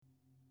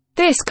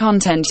This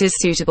content is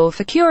suitable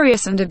for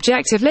curious and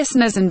objective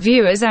listeners and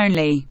viewers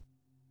only.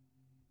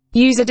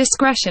 User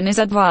discretion is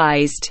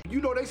advised.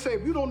 You know, they say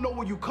if you don't know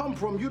where you come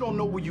from, you don't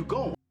know where you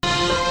going. Yeah,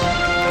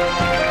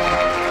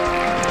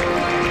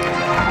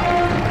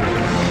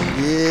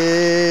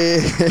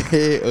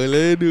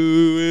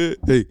 Orlando.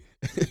 Hey,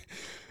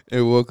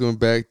 and welcome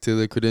back to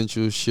the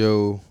Credential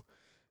Show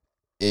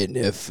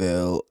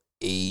NFL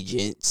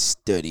Agent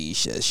Study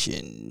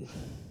Session.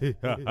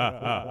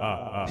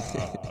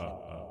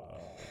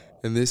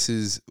 And this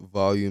is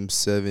volume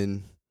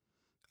 7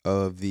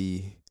 of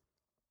the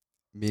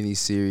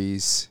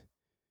mini-series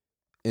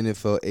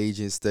NFL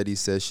Agent Study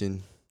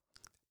Session.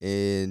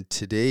 And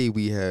today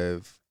we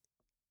have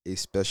a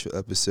special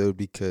episode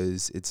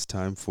because it's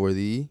time for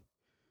the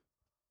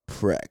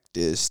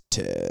practice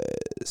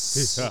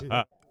test.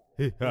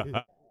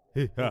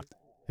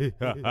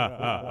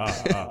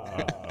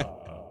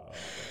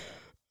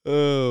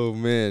 Oh,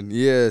 man.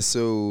 Yeah,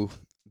 so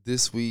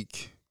this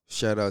week,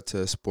 shout out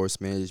to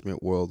Sports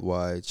Management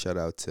Worldwide. Shout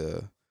out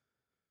to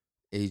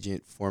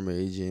agent, former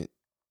agent,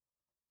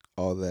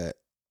 all that.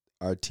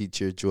 Our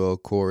teacher, Joel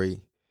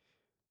Corey,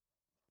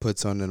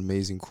 puts on an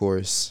amazing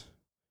course.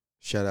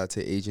 Shout out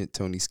to Agent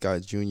Tony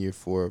Scott Jr.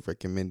 for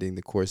recommending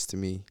the course to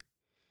me.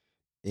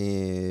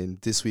 And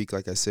this week,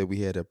 like I said,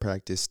 we had a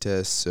practice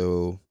test.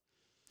 So,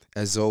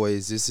 as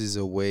always, this is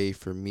a way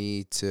for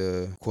me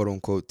to,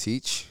 quote-unquote,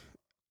 teach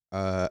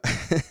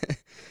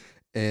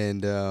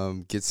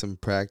and get some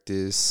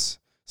practice,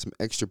 some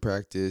extra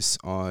practice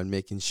on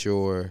making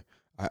sure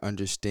I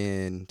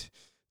understand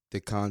the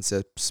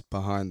concepts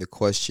behind the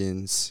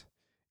questions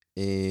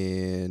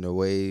in a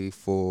way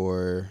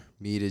for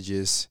me to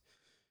just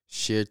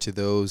share to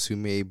those who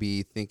may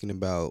be thinking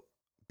about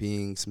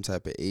being some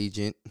type of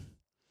agent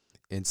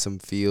in some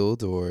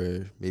field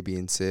or maybe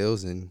in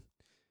sales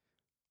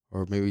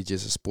or maybe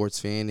just a sports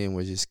fan and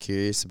we're just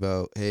curious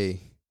about,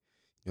 hey,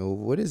 you know,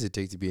 what does it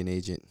take to be an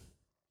agent?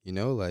 You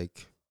know,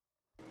 like,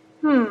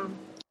 I'm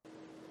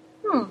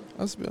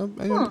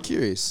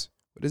curious.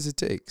 What does it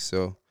take?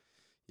 So,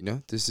 you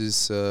know, this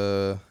is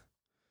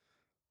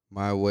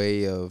my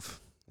way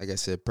of, like I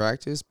said,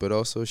 practice, but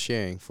also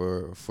sharing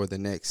for the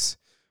next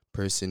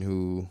person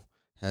who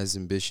has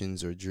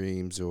ambitions or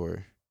dreams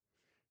or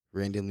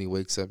randomly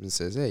wakes up and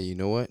says, hey, you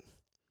know what?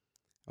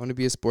 I want to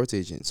be a sports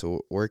agent.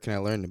 So where can I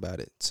learn about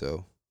it?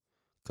 So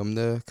come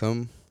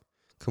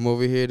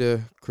over here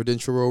to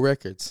Credential Row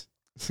Records.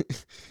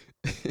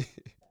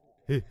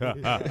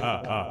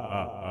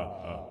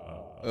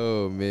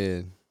 Oh,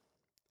 man.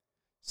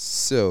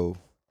 So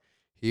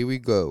here we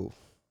go.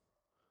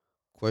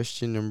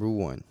 Question number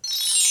 1.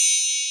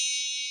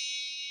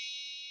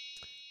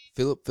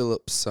 Philip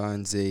Phillips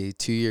signs a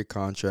 2-year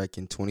contract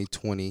in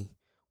 2020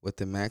 with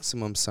the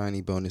maximum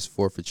signing bonus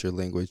forfeiture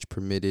language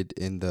permitted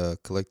in the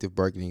collective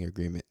bargaining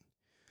agreement.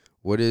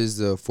 What is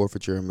the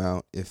forfeiture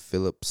amount if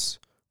Phillips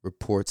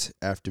reports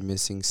after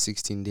missing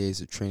 16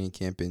 days of training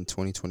camp in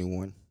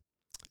 2021?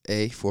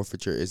 A,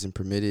 forfeiture isn't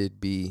permitted.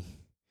 B,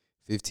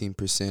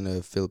 15%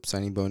 of Phillips'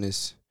 signing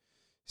bonus.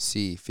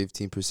 C,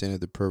 15%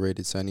 of the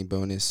prorated signing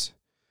bonus.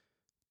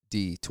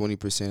 D,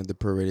 20% of the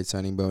prorated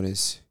signing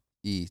bonus.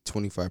 E,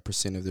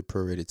 25% of the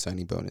prorated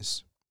signing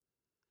bonus.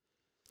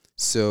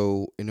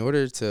 So in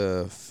order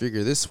to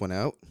figure this one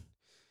out,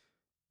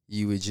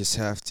 you would just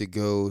have to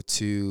go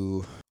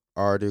to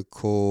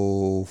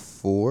Article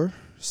 4,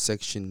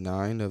 Section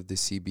 9 of the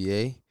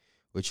CBA,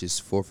 which is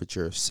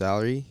forfeiture of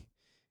salary.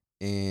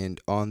 And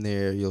on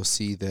there, you'll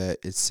see that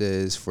it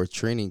says for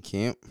training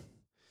camp,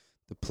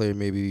 the player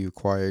may be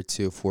required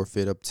to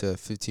forfeit up to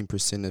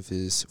 15% of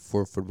his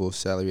forfeitable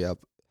salary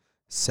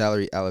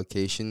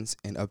allocations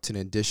and up to an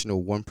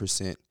additional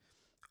 1%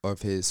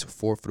 of his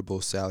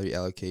forfeitable salary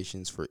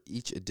allocations for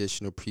each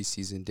additional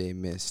preseason day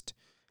missed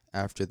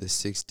after the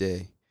 6th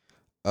day,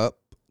 up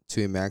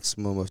to a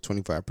maximum of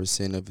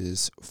 25% of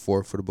his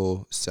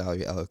forfeitable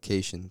salary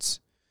allocations.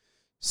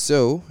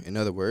 So, in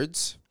other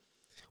words,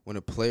 when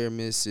a player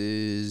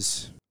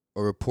misses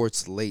or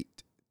reports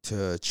late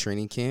to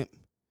training camp,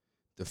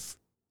 if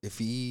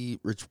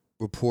he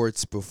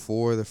reports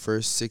before the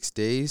first 6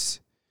 days,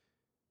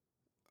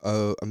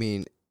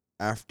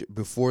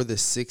 before the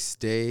 6th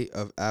day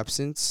of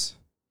absence,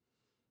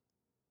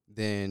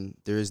 then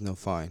there is no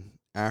fine.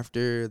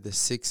 After the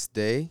 6th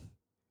day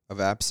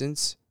of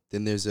absence,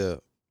 then there's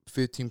a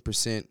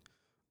 15%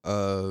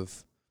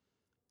 of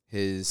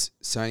his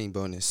signing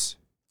bonus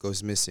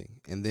goes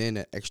missing, and then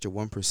an extra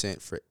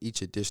 1% for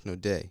each additional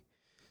day.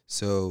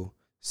 So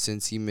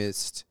since he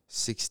missed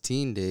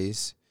 16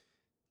 days,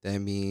 that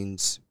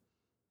means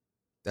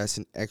that's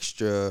an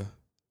extra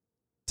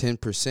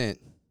 10%,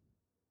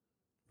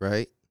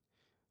 right?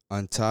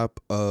 On top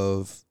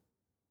of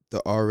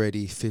the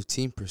already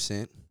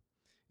 15%,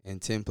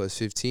 and 10 plus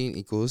 15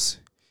 equals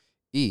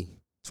E,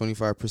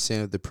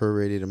 25% of the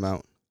prorated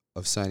amount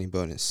of signing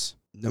bonus.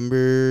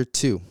 Number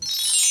 2.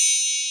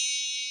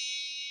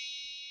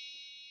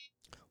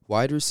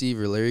 Wide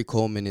receiver Larry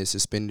Coleman is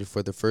suspended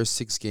for the first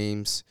 6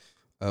 games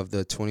of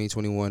the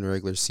 2021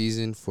 regular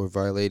season for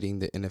violating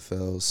the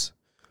NFL's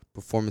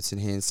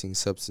performance-enhancing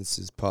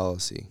substances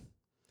policy.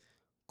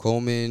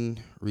 Coleman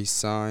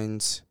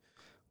resigns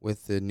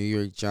with the New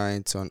York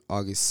Giants on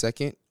August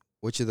 2nd.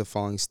 Which of the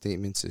following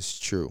statements is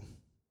true?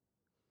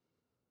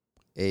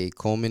 A.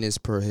 Coleman is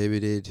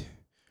prohibited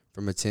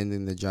from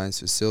attending the Giants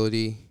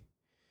facility,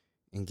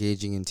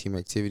 engaging in team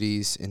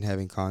activities, and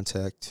having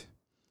contact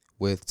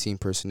with team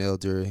personnel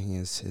during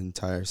his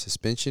entire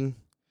suspension.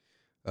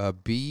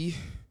 B.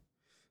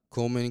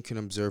 Coleman can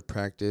observe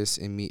practice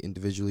and meet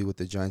individually with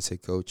the Giants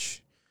head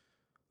coach,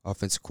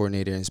 offensive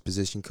coordinator, and his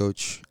position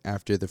coach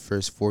after the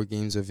first 4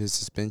 games of his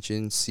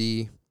suspension.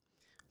 C.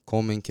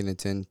 Coleman can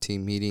attend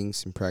team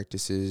meetings and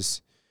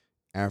practices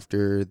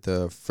after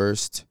the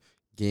first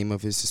game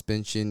of his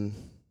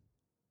suspension.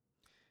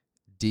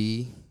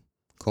 D.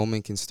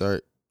 Coleman can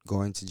start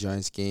going to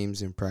Giants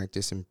games and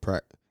practice and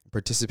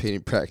participate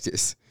in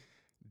practice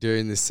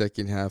during the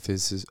second half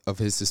of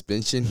his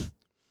suspension.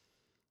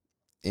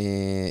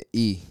 And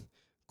E.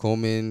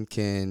 Coleman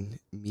can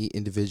meet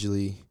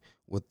individually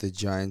with the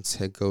Giants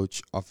head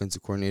coach,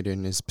 offensive coordinator,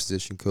 and his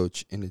position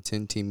coach and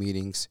attend team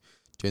meetings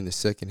during the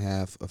second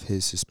half of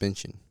his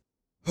suspension.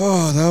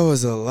 Oh, that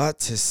was a lot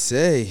to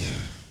say.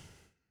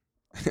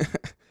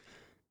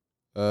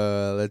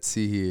 Let's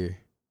see here.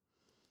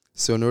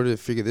 So in order to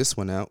figure this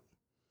one out,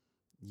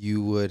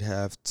 you would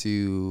have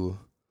to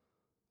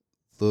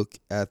look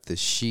at the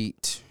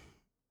sheet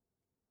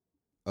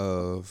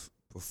of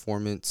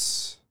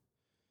performance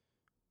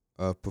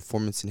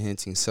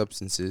enhancing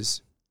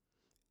substances,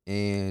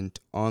 and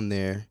on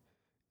there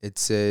it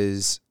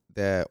says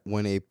that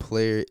when a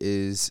player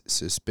is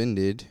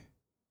suspended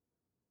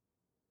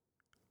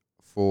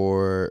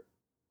for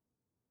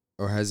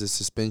or has a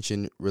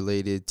suspension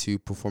related to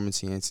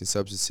performance enhancing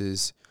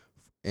substances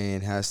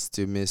and has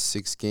to miss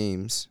 6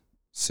 games.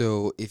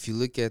 So if you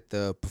look at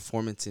the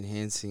performance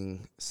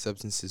enhancing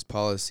substances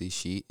policy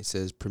sheet, it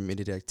says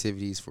permitted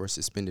activities for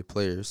suspended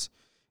players.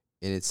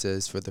 And it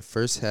says for the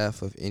first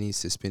half of any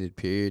suspended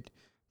period,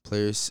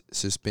 players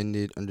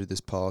suspended under this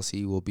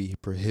policy will be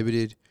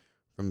prohibited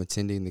from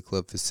attending the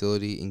club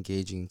facility,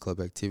 engaging in club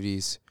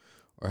activities,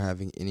 or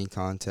having any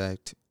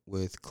contact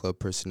with club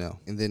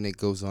personnel. And then it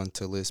goes on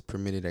to list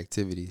permitted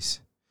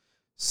activities.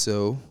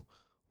 So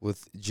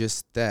with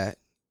just that,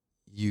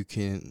 you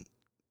can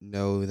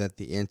know that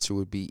the answer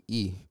would be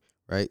E,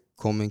 right?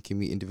 Coleman can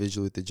meet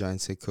individually with the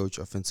Giants head coach,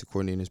 offensive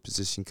coordinator, and his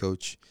position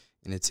coach,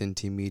 and attend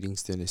team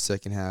meetings during the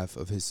second half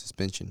of his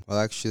suspension. Well,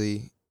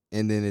 actually,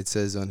 and then it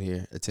says on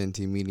here, attend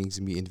team meetings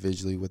and meet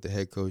individually with the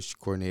head coach,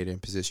 coordinator,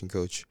 and position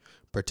coach,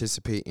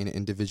 participate in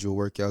individual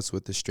workouts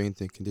with the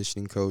strength and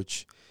conditioning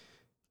coach,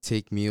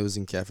 take meals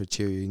in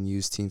cafeteria and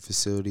use team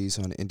facilities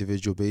on an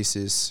individual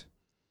basis,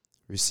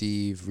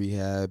 receive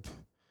rehab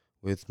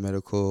with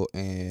medical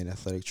and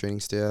athletic training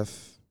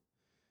staff,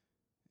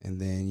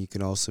 and then you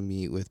can also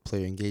meet with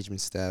player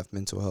engagement staff,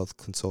 mental health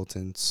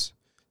consultants,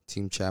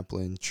 team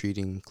chaplain,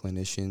 treating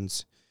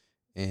clinicians,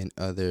 and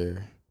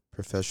other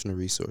professional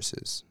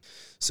resources.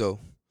 So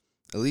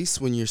at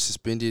least when you're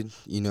suspended,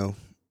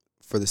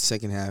 for the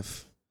second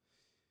half,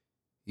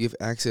 you have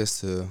access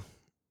to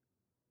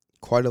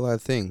quite a lot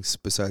of things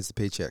besides the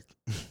paycheck.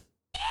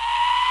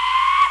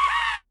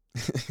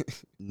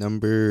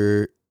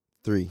 Number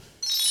 3.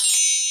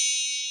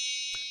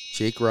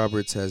 Jake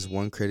Roberts has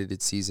 1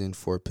 credited season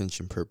for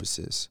pension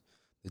purposes.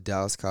 The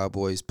Dallas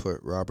Cowboys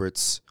put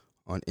Roberts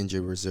on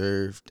injured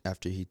reserve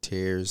after he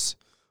tears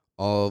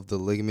all of the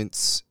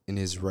ligaments in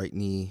his right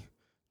knee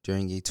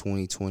during a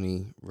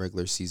 2020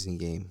 regular season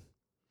game.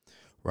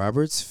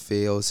 Roberts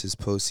fails his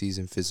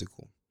postseason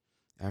physical.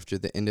 After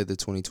the end of the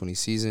 2020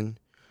 season,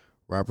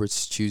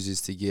 Roberts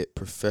chooses to get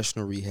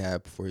professional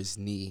rehab for his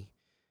knee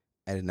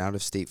at an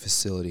out-of-state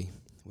facility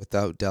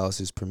without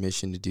Dallas's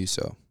permission to do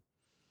so.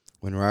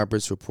 When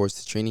Roberts reports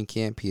to training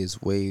camp, he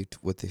is waived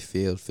with a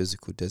failed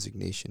physical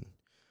designation.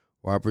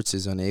 Roberts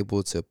is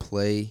unable to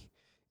play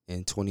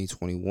in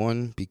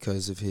 2021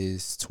 because of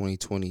his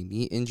 2020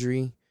 knee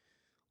injury.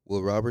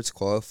 Will Roberts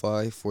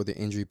qualify for the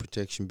injury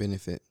protection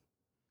benefit?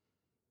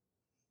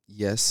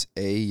 Yes,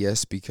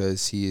 yes,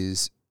 because he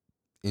is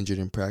injured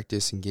in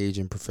practice, engaged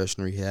in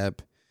professional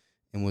rehab,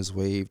 and was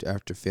waived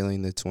after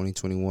failing the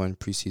 2021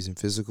 preseason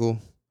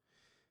physical.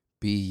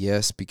 B,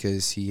 yes,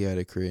 because he had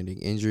a career-ending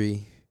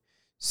injury.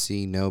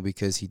 C, no,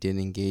 because he didn't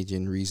engage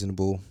in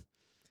reasonable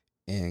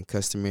and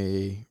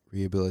customary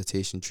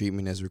rehabilitation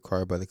treatment as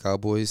required by the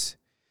Cowboys.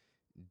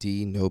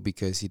 D, no,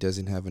 because he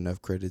doesn't have enough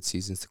credit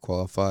seasons to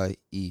qualify.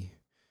 E,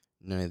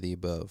 none of the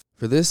above.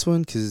 For this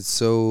one, because it's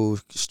so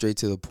straight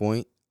to the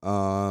point,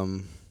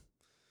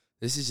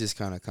 this is just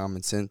kind of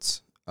common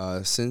sense.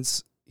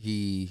 Since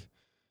he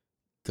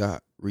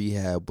got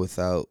rehab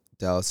without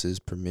Dallas's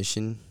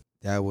permission,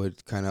 that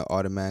would kind of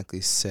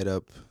automatically set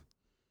up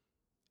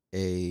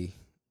a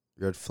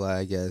red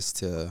flag as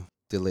to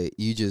delay.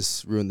 You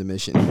just ruined the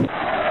mission.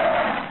 Yeah.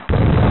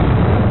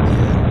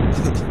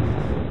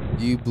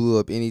 You blew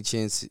up any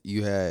chance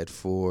you had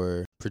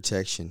for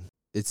protection.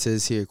 It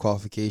says here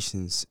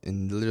qualifications,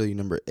 and literally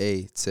number A,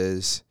 it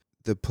says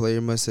the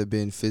player must have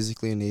been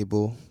physically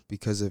unable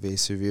because of a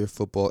severe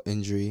football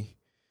injury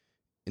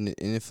in an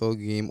NFL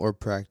game or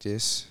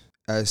practice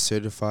as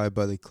certified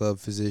by the club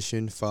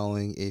physician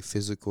following a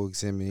physical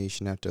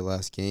examination after the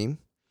last game,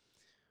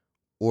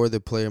 or the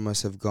player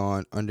must have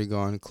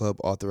undergone club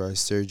authorized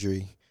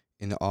surgery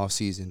in the off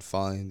season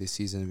following the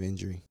season of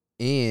injury.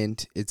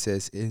 And it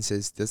says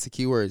that's the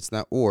key word. It's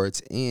not or,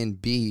 it's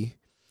and B,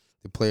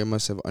 the player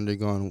must have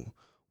undergone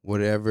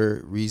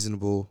whatever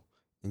reasonable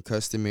and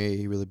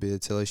customary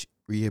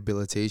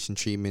rehabilitation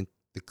treatment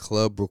the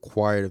club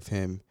required of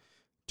him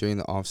during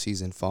the off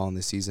season following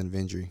the season of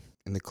injury.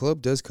 And the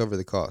club does cover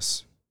the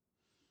costs.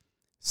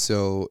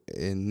 So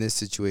in this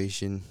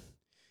situation,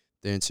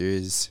 the answer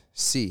is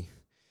C.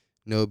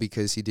 No,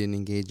 because he didn't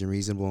engage in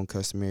reasonable and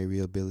customary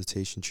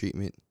rehabilitation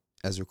treatment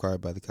as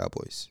required by the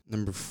Cowboys.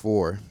 Number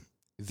 4,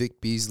 Vic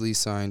Beasley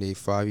signed a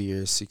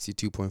 5-year,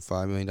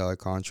 $62.5 million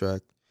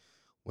contract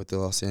with the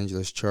Los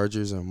Angeles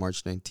Chargers on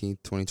March 19th,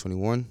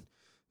 2021.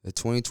 The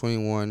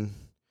 2021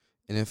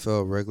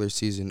 NFL regular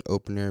season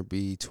opener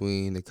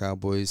between the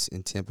Cowboys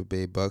and Tampa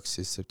Bay Bucks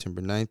is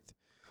September 9th.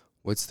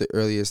 What's the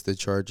earliest the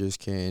Chargers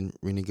can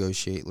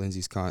renegotiate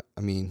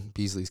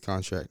Beasley's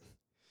contract?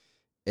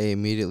 A,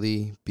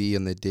 immediately. B,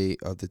 on the date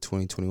of the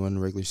 2021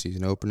 regular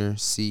season opener.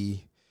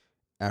 C,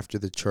 after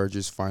the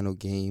Chargers' final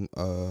game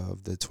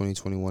of the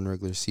 2021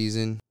 regular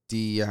season.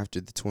 D,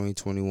 after the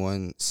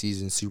 2021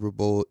 season Super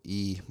Bowl.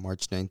 E,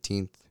 March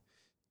 19th,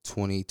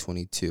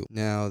 2022.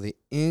 Now, the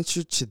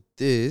answer to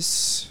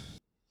this,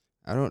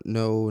 I don't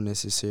know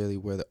necessarily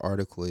where the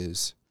article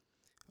is,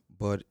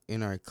 but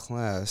in our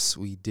class,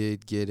 we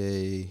did get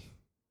a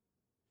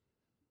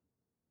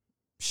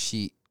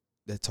sheet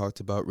that talked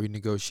about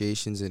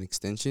renegotiations and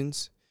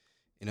extensions.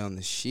 And on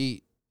the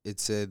sheet, it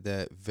said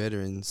that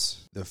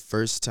veterans, the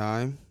first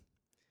time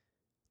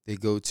they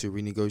go to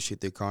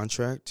renegotiate their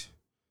contract,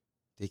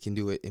 they can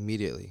do it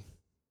immediately.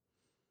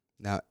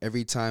 Now,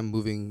 every time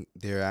moving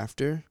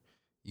thereafter,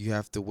 you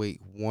have to wait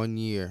 1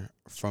 year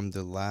from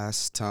the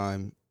last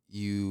time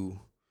you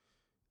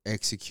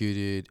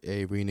executed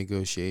a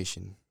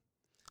renegotiation.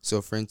 So,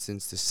 for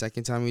instance, the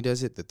second time he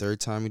does it, the third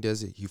time he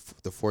does it,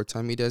 the fourth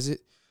time he does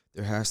it,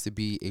 there has to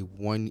be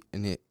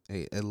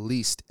at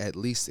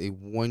least a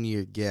 1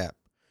 year gap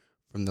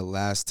from the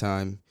last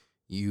time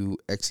you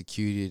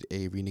executed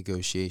a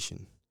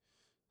renegotiation.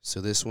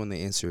 So this one,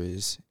 the answer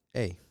is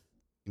A,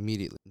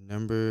 immediately.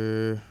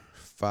 Number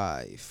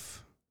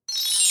 5.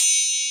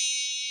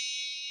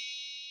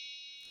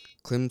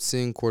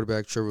 Clemson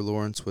quarterback Trevor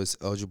Lawrence was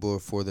eligible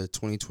for the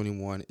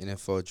 2021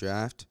 NFL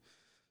Draft,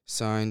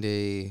 signed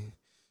a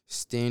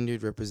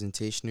standard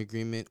representation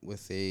agreement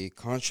with a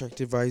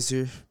contract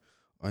advisor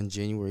on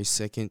January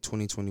 2nd,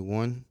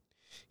 2021.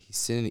 He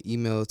sent an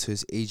email to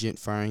his agent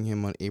firing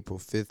him on April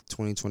 5th,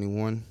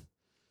 2021.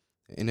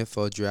 The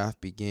NFL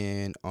Draft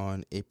began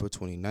on April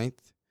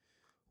 29th.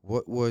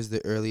 What was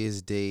the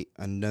earliest date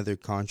another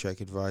contract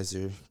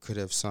advisor could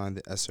have signed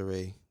the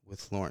SRA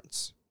with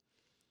Lawrence?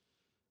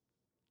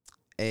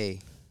 A,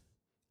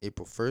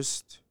 April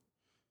 1st.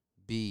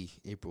 B,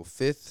 April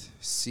 5th.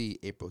 C,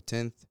 April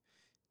 10th.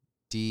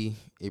 D,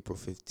 April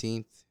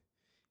 15th.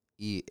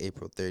 E,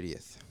 April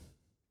 30th.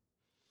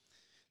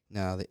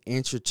 Now, the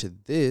answer to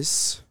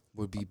this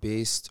would be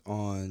based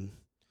on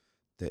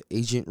the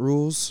agent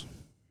rules,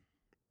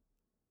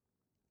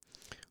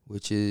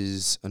 which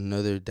is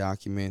another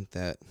document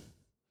that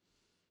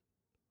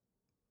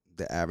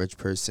the average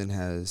person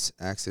has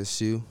access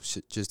to,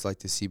 just like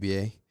the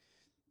CBA.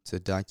 It's a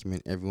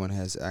document everyone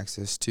has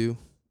access to.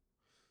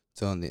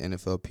 It's on the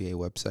NFLPA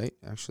website,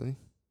 actually.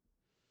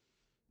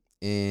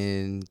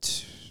 And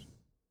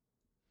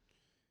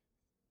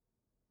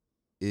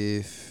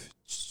if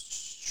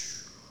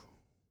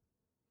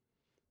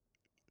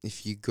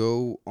you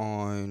go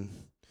on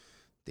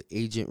the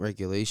agent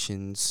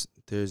regulations,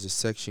 there's a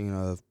section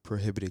of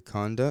prohibited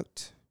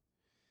conduct.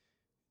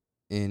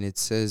 And it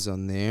says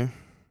on there,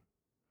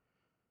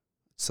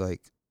 it's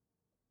like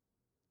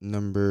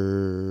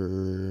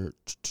number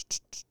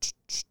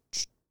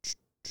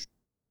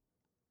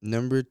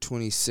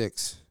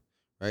 26,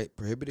 right?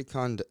 Prohibited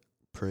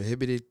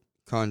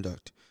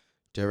conduct.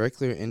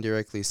 Directly or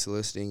indirectly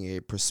soliciting a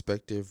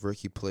prospective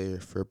rookie player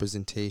for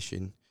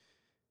representation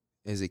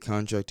as a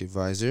contract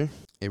advisor.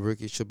 A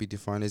rookie shall be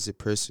defined as a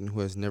person who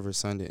has never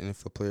signed an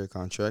NFL player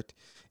contract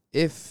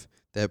if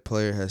that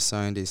player has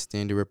signed a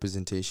standard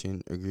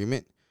representation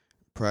agreement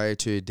prior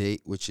to a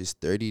date which is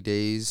 30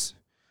 days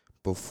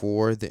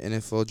before the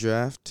NFL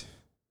draft,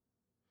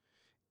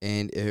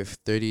 and if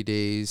 30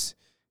 days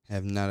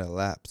have not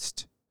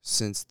elapsed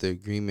since the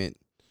agreement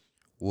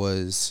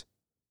was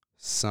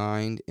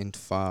signed and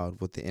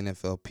filed with the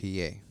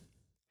NFLPA.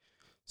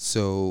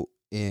 So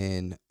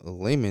in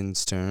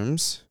layman's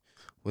terms,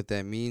 what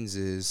that means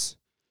is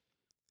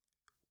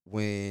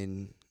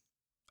when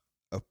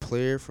a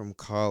player from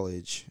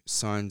college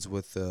signs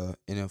with the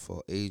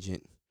NFL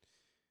agent,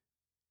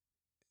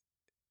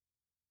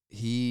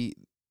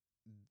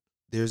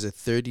 there's a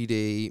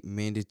 30-day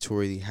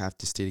mandatory have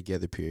to stay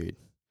together period.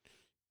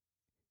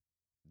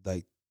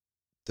 Like,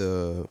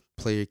 the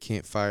player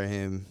can't fire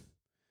him,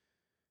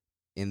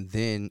 and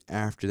then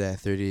after that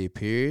 30-day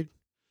period,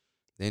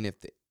 Then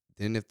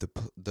if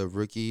the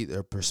rookie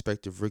or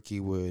prospective rookie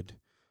would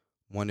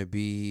wants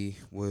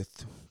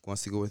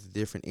to go with a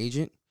different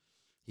agent,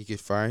 he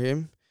could fire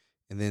him,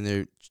 and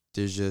then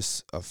there's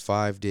just a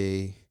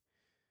 5-day.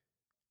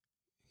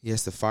 He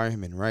has to fire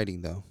him in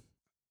writing though,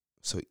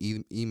 so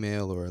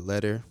email or a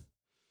letter,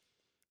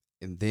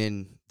 and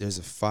then there's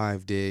a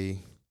 5-day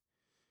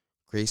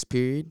grace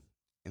period,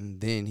 and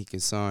then he can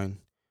sign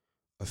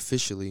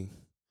officially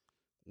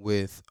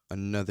with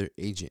another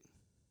agent.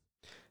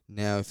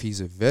 Now, if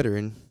he's a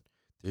veteran,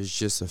 there's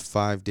just a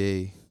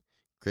 5-day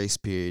grace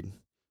period,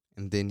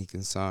 and then he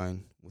can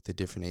sign with a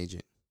different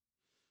agent.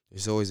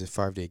 There's always a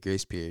 5-day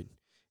grace period.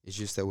 It's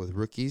just that with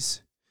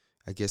rookies,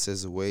 I guess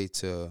as a way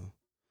to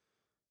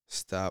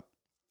stop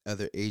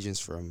other agents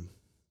from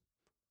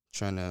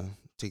trying to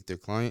take their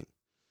client,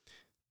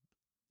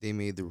 they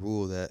made the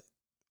rule that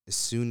as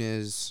soon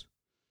as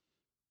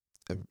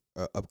a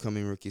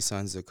upcoming rookie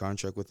signs a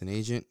contract with an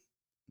agent,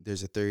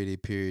 there's a 30-day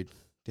period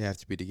they have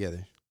to be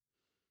together.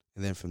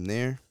 And then from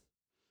there,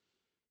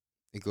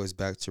 it goes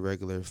back to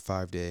regular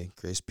 5-day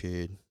grace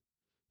period,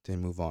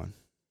 then move on.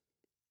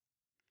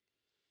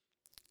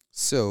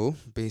 So,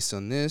 based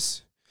on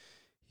this,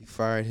 he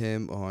fired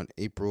him on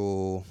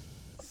April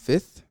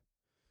 5th.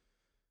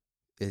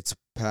 It's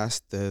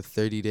past the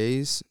 30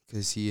 days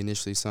because he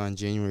initially signed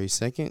January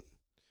 2nd.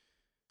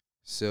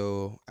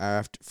 So,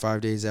 after 5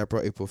 days after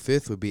April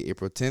 5th would be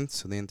April 10th.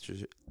 So the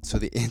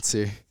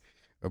answer,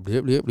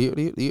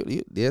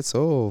 that's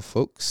all,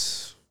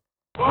 folks.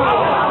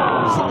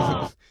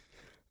 So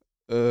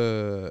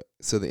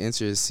the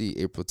answer is C,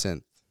 April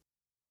 10th.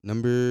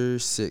 Number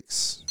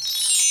 6.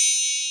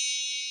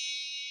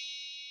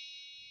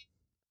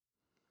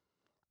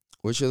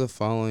 Which of the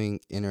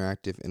following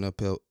interactive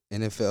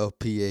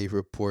NFLPA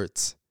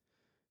reports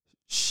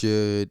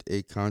should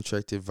a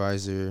contract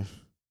advisor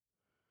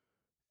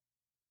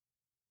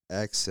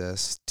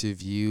access to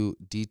view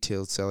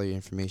detailed salary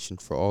information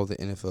for all the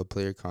NFL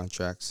player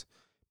contracts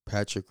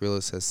Patrick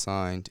Willis has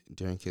signed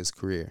during his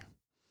career?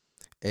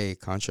 A,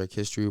 contract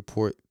history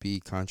report. B,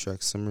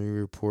 contract summary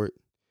report.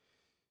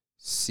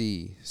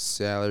 C,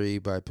 salary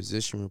by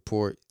position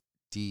report.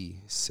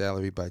 D,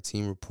 salary by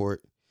team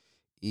report.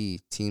 E,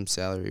 team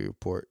salary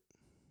report.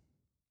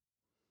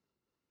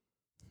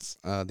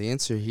 The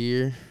answer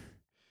here,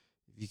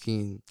 you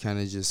can kind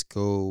of just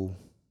go,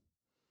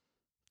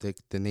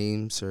 the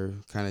names or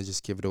kind of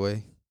just give it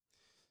away.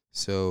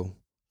 So,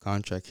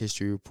 contract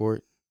history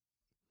report.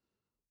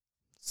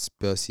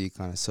 Spell C,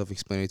 kind of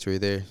self-explanatory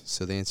there.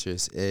 So the answer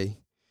is A,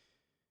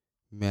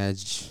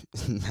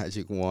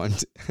 magic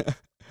wand.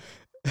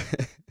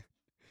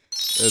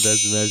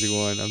 That's the magic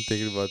wand. I'm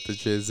thinking about the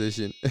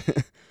transition.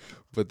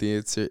 But the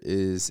answer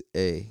is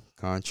A,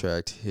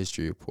 contract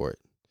history report.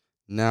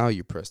 Now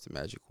you press the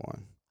magic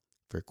wand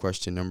for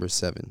question number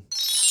 7.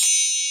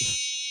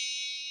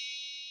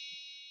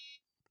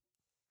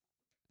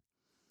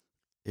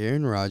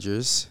 Aaron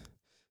Rodgers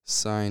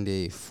signed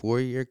a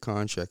 4-year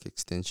contract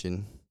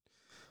extension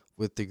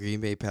with the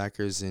Green Bay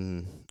Packers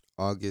in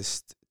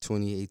August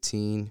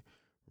 2018,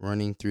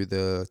 running through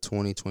the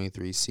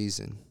 2023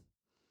 season.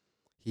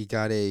 He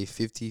got a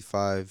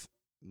 $55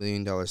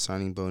 million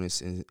signing bonus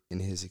in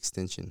his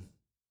extension.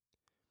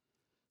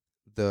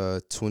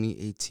 The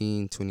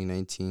 2018,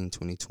 2019,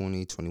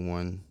 2020,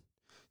 21,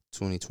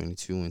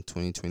 2022, and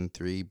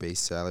 2023 base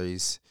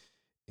salaries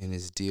in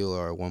his deal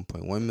are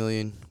 $1.1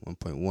 million,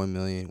 $1.1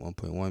 million,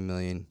 $1.1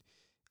 million,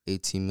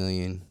 $18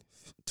 million,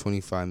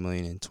 $25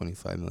 million, and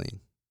 $25 million.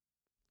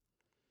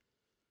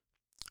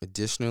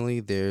 Additionally,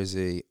 there's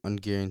a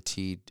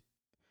unguaranteed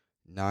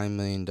 $9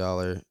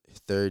 million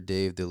third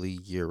day of the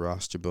league year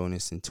roster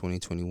bonus in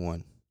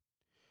 2021.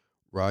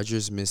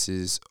 Rodgers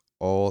misses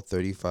all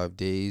 35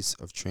 days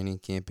of training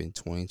camp in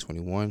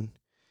 2021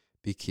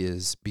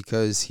 because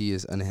he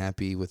is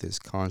unhappy with his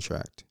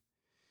contract.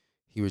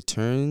 He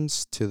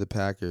returns to the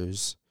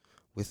Packers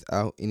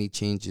without any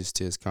changes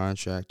to his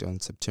contract on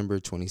September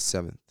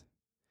 27th,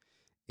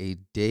 a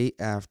day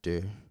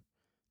after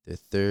the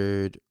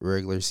third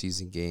regular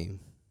season game.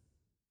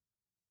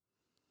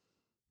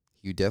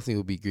 You definitely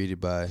will be greeted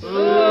by,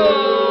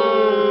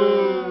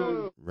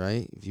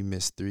 right? If you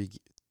miss three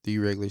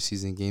regular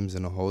season games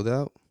in a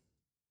holdout,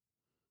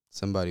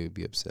 somebody would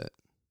be upset.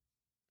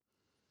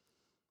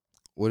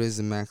 What is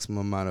the maximum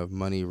amount of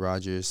money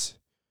Rodgers'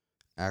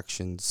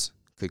 actions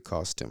could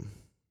cost him?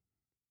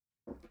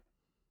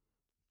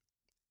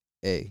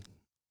 A,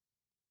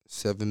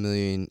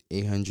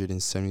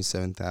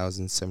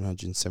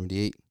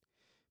 $7,877,778.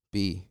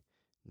 B,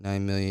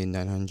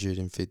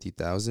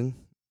 $9,950,000.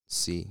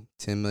 C,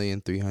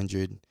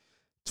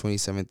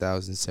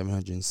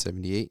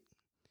 $10,327,778.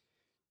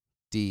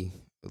 D,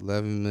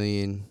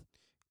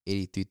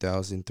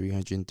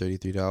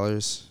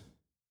 $11,083,333.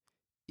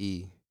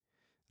 E,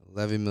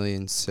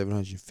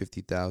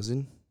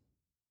 $11,750,000.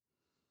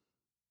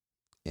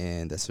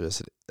 And that's the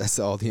rest of it. That's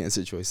all the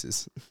answer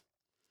choices.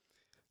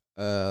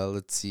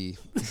 Let's see.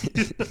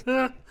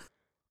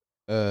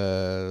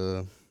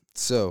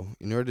 So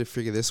in order to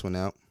figure this one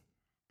out,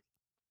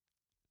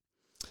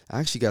 I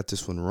actually got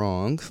this one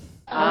wrong.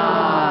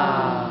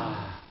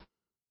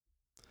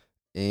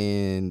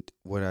 And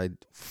what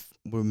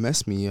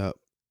messed me up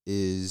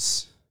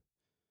is,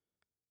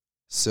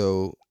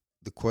 so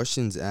the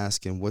question's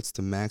asking what's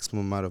the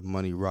maximum amount of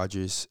money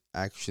Rodgers'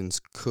 actions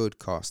could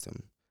cost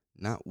him,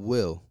 not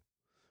will,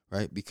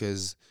 right?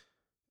 Because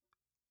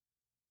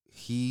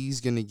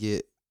he's going to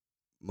get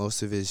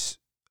most of his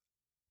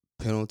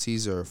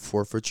penalties are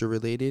forfeiture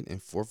related,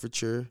 and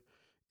forfeiture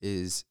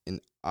is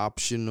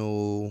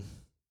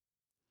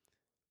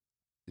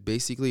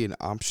basically an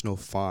optional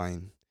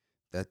fine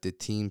that the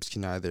teams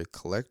can either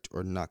collect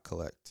or not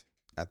collect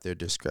at their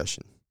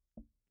discretion.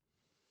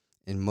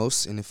 And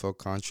most NFL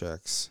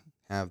contracts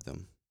have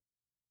them.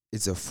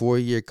 It's a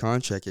 4-year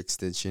contract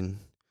extension,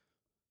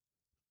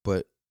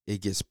 but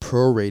it gets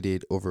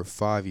prorated over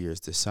 5 years,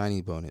 the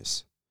signing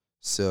bonus.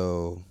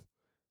 So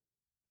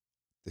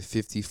the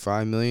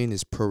 $55 million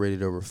is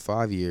prorated over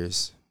 5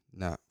 years,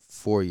 not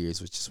 4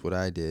 years, which is what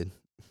I did.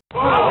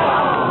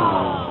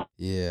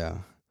 Yeah.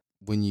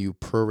 When you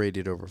prorate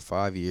it over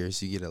 5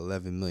 years, you get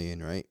 $11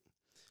 million, right?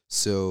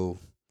 So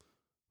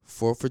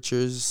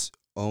forfeitures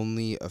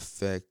only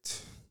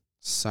affect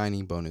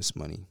signing bonus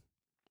money.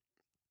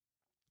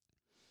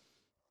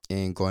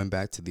 And going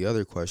back to the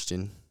other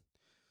question,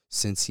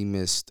 since he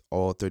missed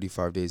all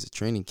 35 days of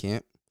training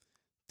camp,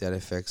 that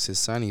affects his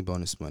signing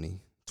bonus money,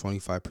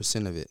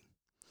 25% of it.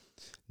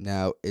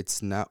 Now,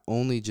 it's not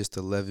only just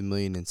 $11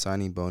 million in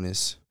signing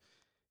bonus.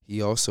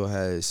 He also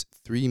has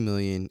 $3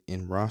 million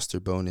in roster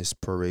bonus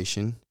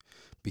proration,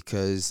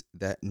 because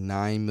that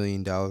 $9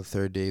 million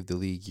third day of the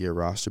league year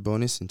roster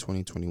bonus in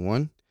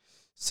 2021,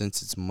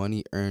 since it's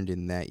money earned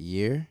in that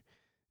year,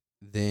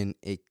 then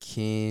it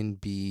can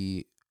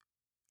be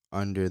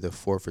under the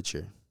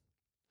forfeiture.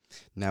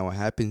 Now, what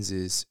happens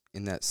is,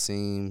 in that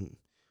same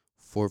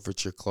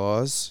forfeiture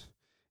clause,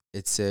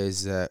 it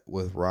says that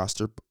with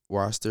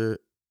roster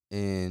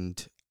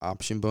and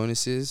option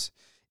bonuses,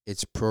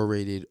 it's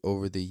prorated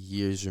over the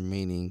years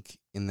remaining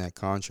in that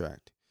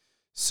contract.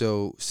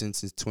 So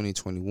since it's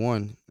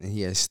 2021 and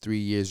he has 3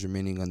 years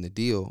remaining on the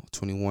deal,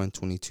 21,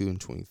 22, and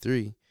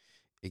 23,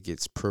 it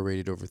gets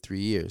prorated over 3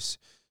 years.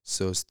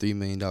 So it's $3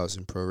 million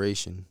in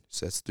proration.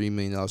 So that's $3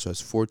 million. So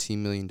that's $14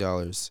 million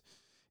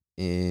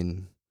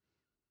in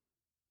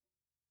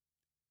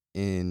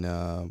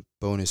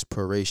bonus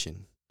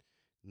proration.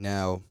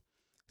 Now,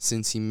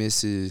 since he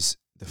misses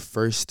the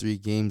first 3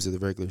 games of the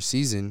regular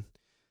season,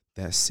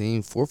 that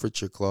same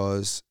forfeiture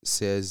clause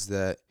says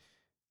that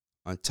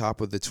on top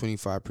of the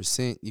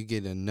 25%, you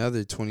get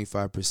another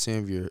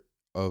 25%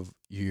 of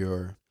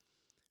your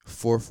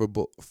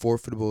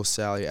forfeitable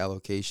salary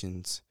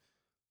allocations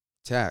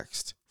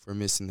taxed for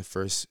missing the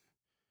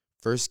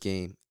first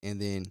game, and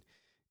then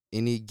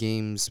any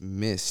games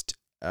missed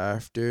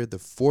after the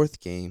 4th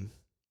game,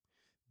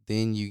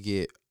 then you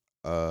get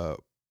a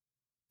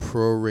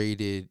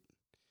prorated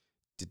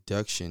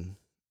deduction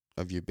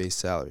of your base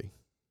salary.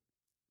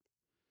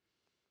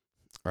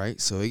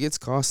 Right? So it gets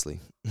costly.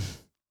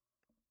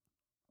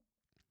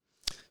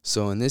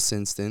 So in this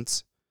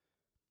instance,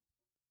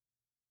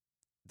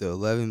 the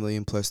 $11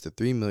 million plus the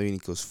 $3 million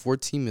equals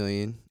 $14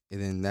 million,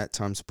 and then that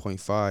times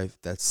 0.5,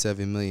 that's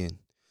 $7 million.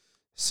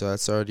 So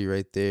that's already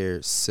right there,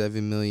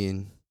 $7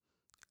 million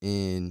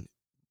in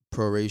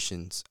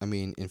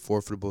in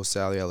forfeitable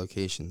salary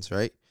allocations,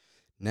 right?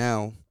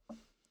 Now,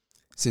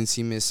 since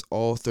he missed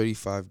all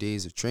 35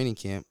 days of training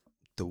camp,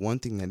 the one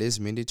thing that is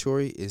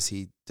mandatory is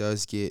he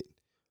does get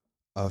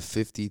a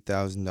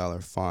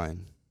 $50,000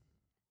 fine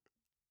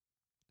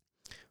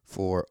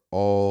for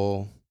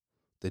all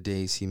the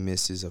days he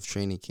misses of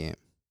training camp.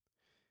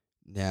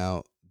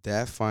 Now,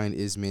 that fine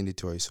is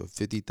mandatory. So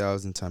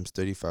 50,000 times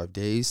 35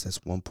 days, that's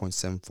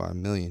 1.75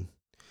 million.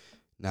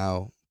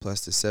 Now,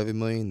 plus the 7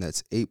 million,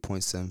 that's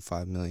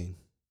 8.75 million.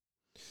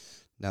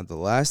 Now, the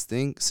last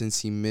thing, since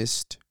he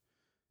missed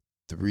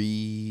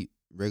 3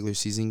 regular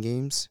season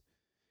games,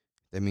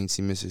 that means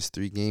he misses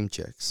 3 game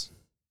checks.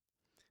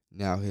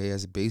 Now, he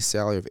has a base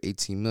salary of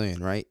 18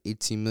 million, right?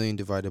 18 million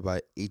divided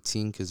by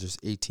 18, because there's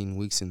 18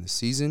 weeks in the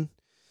season.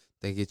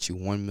 That gets you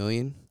 1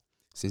 million.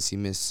 Since he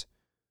missed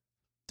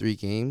 3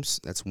 games,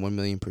 that's 1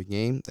 million per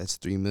game. That's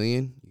 3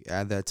 million. You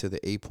add that to the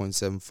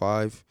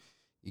 8.75,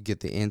 you get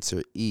the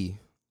answer E,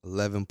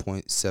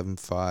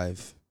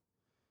 11.75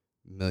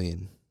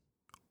 million,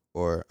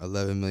 or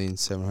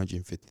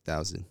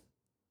 11,750,000.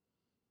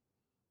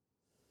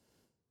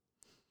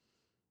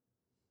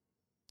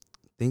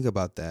 Think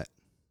about that.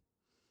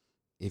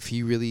 If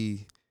he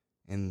really,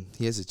 and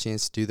he has a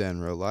chance to do that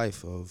in real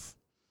life, of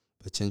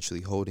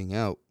potentially holding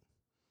out,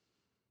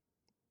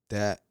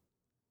 that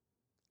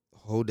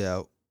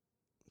holdout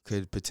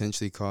could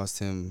potentially cost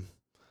him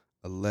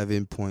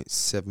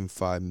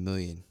 11.75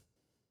 million.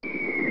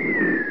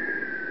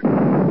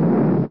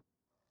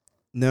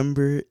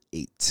 Number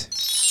 8.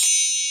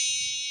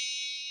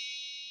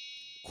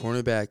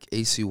 Cornerback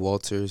AC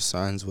Walters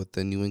signs with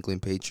the New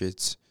England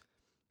Patriots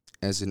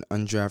as an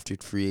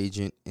undrafted free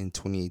agent in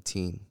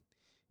 2018.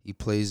 He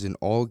plays in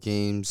all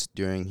games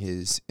during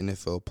his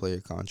NFL player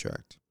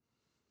contract.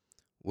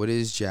 What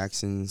is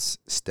Jackson's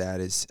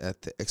status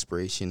at the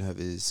expiration of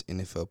his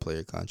NFL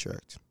player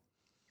contract?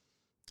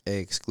 A,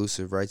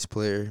 exclusive rights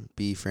player.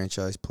 B,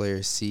 franchise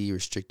player. C,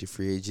 restricted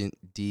free agent.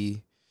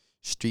 D,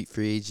 street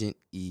free agent.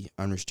 E,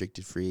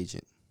 unrestricted free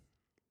agent.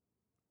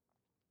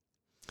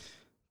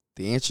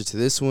 The answer to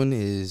this one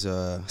is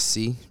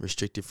C,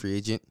 restricted free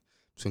agent. I'm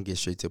just going to get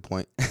straight to the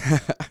point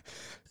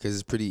because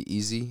it's pretty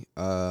easy.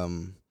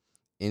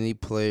 Any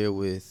player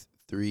with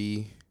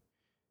 3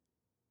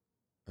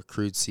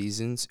 accrued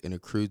seasons, and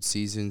accrued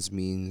seasons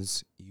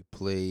means you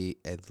play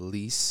at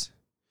least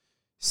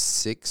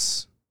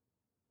 6,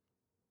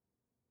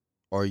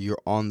 or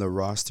you're on the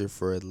roster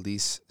for at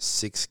least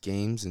 6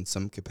 games in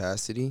some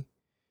capacity,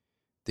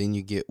 then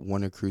you get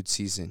 1 accrued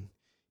season.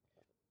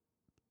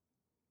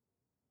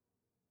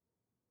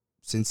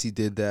 Since he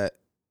did that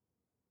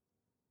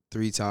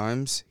 3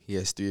 times, he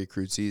has 3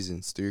 accrued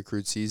seasons. 3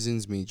 accrued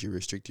seasons means you're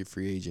restricted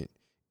free agent.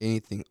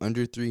 Anything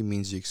under 3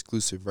 means you're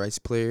exclusive rights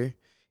player.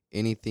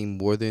 Anything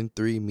more than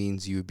 3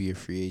 means you would be a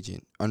free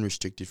agent,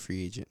 unrestricted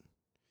free agent.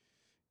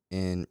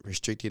 And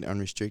restricted,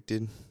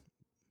 unrestricted,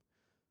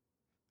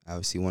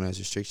 obviously one has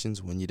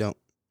restrictions, one you don't.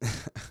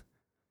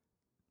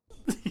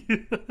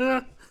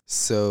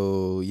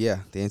 So,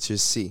 yeah, the answer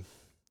is C.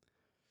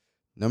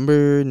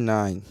 Number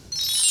 9.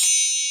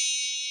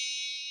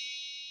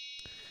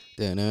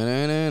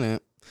 Da-na-na-na-na.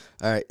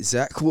 All right,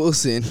 Zach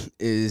Wilson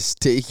is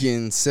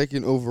taken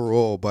 2nd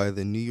overall by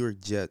the New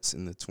York Jets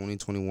in the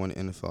 2021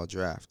 NFL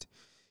Draft.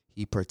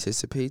 He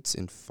participates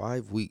in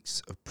 5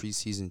 weeks of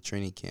preseason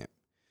training camp,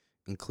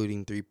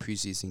 including 3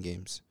 preseason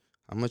games.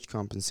 How much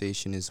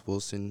compensation is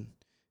Wilson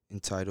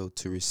entitled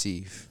to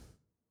receive?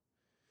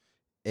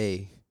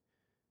 A,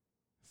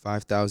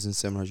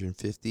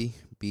 $5,750.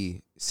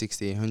 B,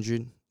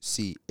 $6,800.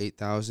 C,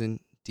 $8,000.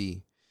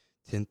 D,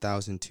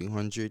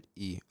 $10,200.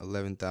 E,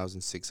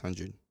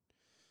 $11,600.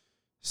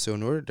 So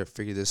in order to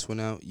figure this one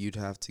out, you'd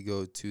have to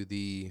go to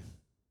the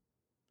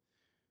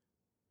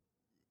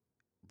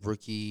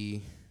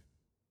rookie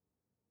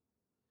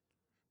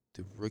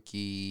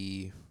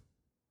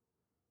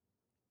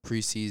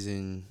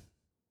preseason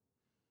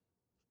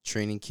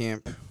training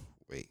camp.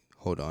 Wait,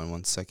 hold on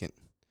 1 second.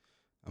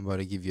 I'm about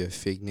to give you a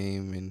fake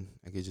name and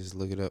I could just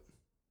look it up.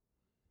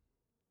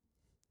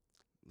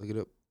 Look it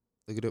up.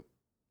 Look it up.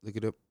 Look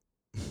it up.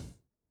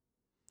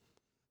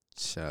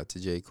 Shout out to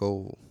J.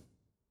 Cole.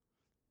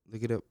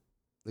 Look it up.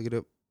 Look it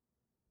up.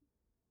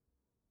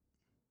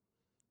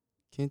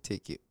 Can't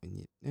take it when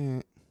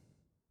you.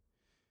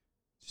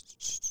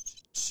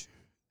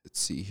 Let's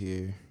see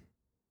here.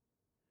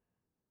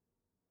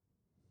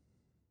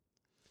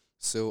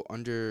 So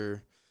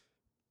under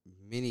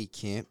mini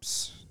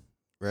camps,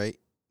 right?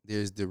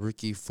 There's the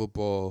rookie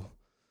football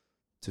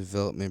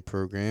development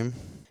program.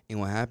 And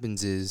what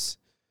happens is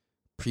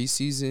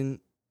preseason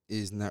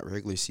is not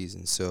regular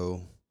season.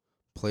 So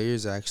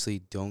players actually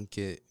don't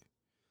get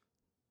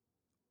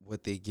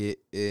what they get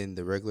in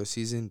the regular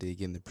season, they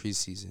get in the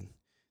preseason.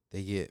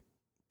 They get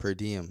per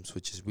diems,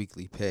 which is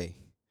weekly pay.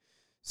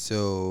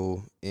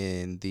 So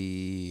in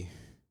the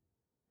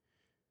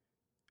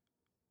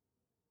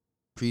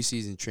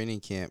preseason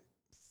training camp,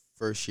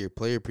 first year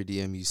player per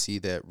diem, you see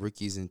that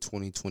rookies in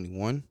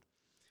 2021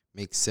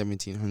 make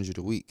 $1,700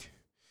 a week.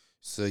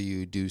 So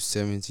you do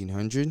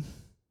 1,700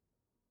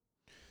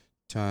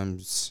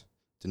 times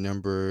the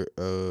number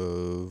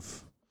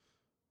of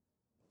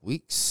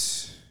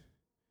weeks,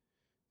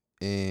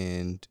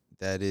 and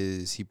that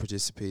is he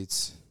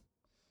participates.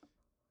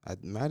 I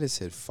might have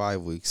said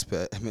 5 weeks,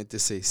 but I meant to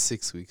say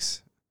 6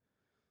 weeks.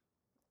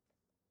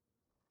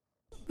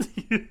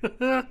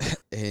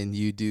 And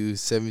you do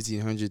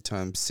 1,700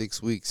 times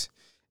 6 weeks,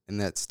 and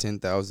that's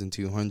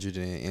 10,200.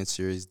 And the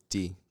answer is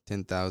D,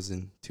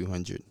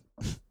 10,200.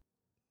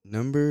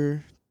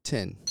 Number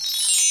 10.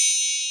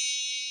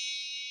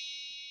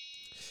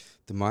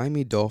 The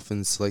Miami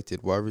Dolphins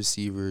selected wide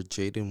receiver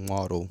Jaden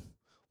Waddle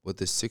with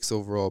the 6th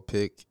overall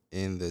pick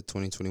in the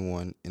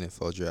 2021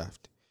 NFL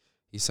Draft.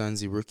 He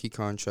signs a rookie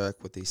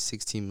contract with a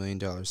 $16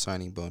 million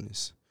signing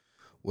bonus.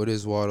 What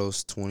is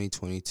Waddle's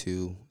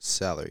 2022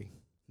 salary?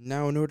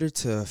 Now, in order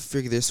to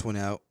figure this one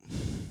out,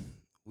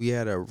 we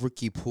had a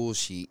rookie pool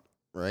sheet,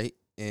 right?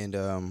 And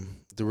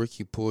the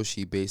rookie pool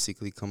sheet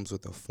basically comes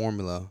with a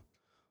formula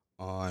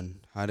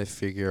on how to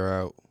figure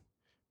out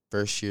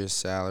first year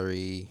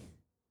salary.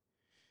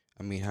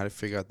 How to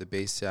figure out the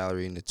base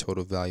salary and the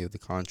total value of the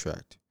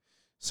contract.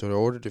 So in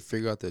order to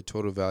figure out the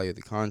total value of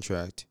the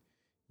contract,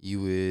 you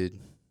would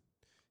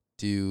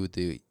do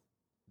the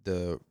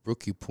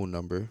rookie pool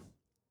number,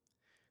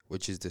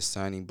 which is the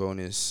signing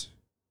bonus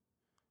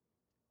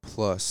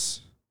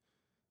plus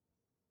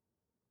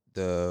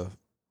the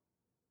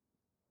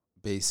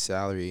base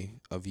salary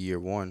of year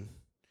 1,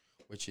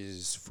 which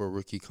is for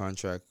rookie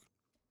contract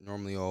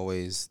normally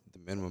always the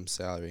minimum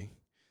salary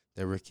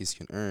that rookies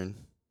can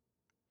earn.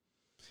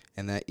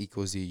 And that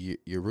equals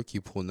your rookie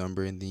pool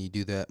number, and then you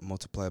do that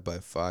multiplied by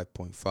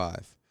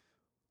 5.5.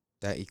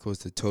 That equals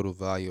the total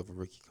value of a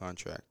rookie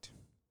contract.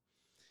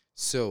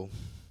 So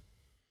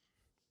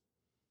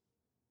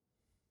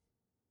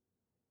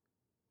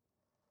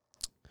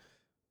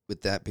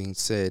With that being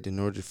said, in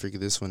order to figure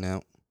this one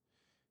out,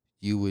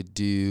 you would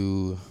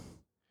do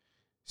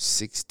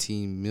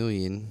 16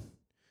 million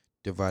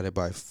divided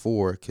by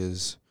 4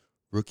 because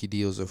rookie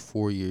deals are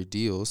 4-year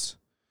deals.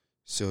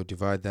 So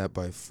divide that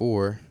by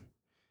 4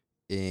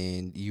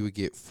 and you would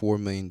get $4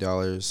 million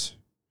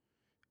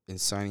in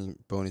signing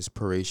bonus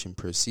proration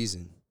per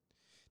season.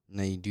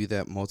 Now you do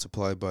that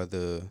multiplied by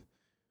the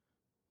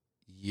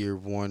year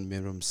one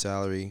minimum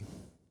salary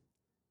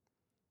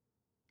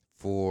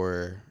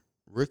for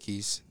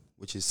rookies,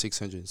 which is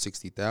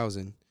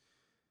 $660,000.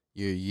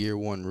 Your year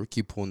one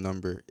rookie pool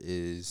number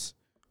is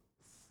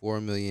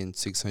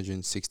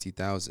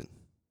 $4,660,000.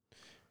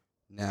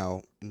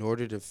 Now, in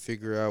order to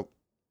figure out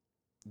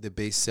the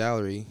base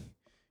salary,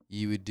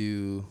 you would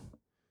do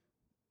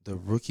the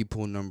rookie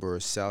pool number or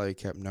salary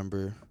cap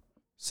number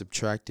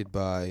subtracted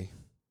by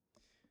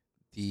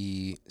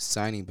the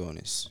signing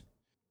bonus.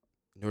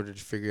 In order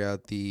to figure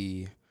out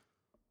the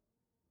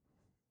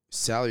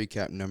salary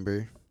cap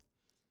number,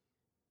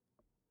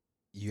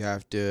 you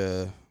have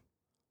to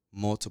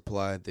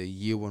multiply the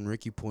year one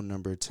rookie pool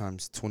number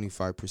times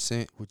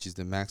 25%, which is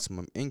the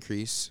maximum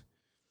increase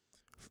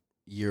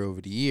year over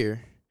the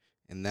year,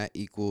 and that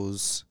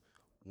equals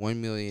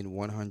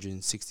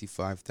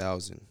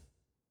 1,165,000.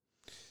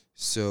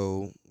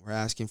 So we're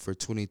asking for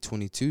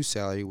 2022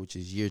 salary, which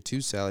is year two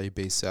salary,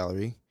 base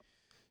salary.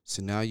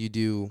 So now you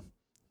do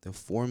the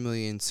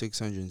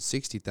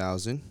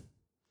 4,660,000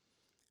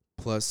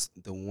 plus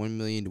the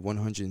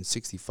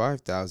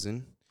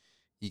 1,165,000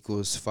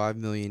 equals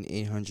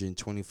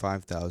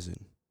 5,825,000.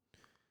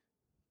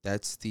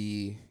 That's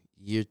the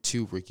year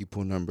two rookie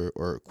pool number,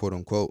 or quote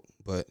unquote,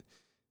 but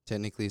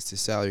technically it's the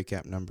salary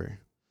cap number.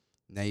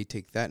 Now you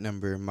take that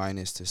number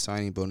minus the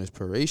signing bonus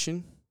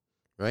proration,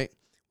 right,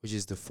 which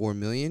is the 4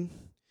 million,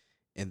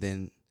 and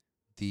then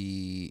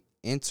the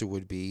answer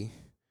would be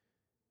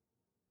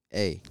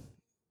A,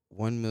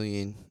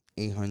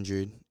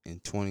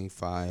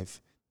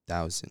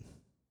 1,825,000.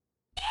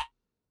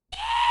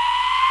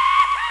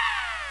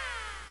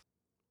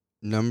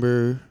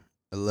 Number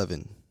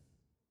 11.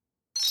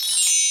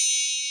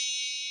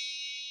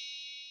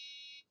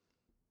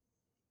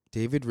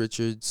 David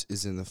Richards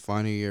is in the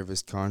final year of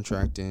his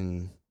contract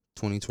in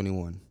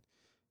 2021.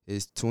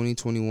 His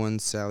 2021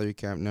 salary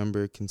cap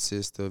number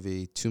consists of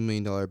a $2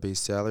 million base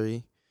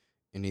salary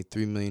and a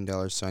 $3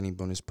 million signing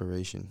bonus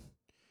proration.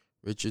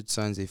 Richards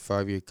signs a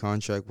 5-year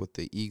contract with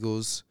the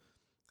Eagles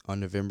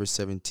on November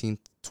 17th,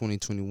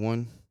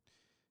 2021.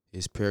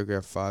 His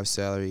paragraph 5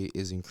 salary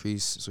is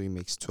increased, so he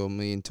makes $12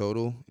 million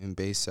total in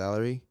base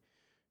salary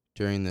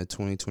during the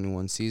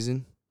 2021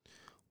 season.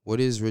 What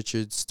is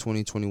Richards'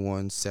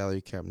 2021 salary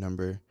cap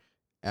number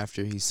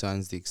after he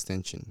signs the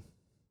extension?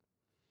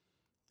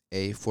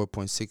 A,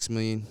 4.6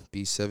 million,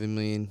 B, 7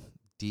 million,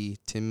 D,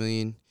 10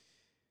 million,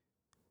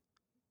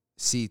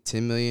 C,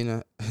 10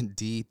 million,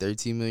 D,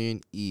 13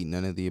 million, E,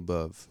 none of the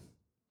above.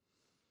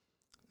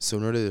 So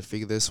in order to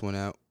figure this one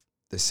out,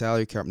 the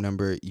salary cap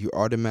number, you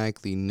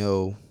automatically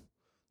know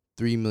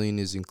 3 million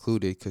is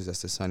included because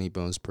that's the signing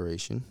bonus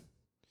proration,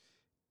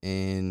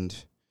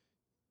 and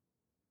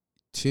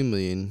 2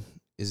 million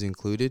is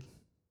included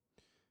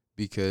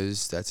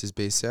because that's his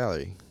base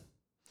salary.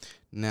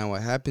 Now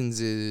what happens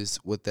is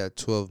with that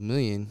 12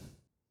 million,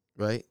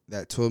 right?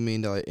 That $12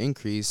 million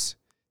increase,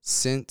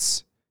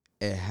 since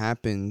it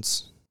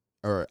happens,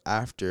 or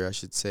after I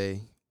should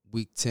say,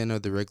 week 10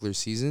 of the regular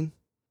season,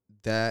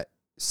 that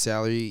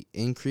salary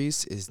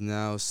increase is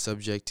now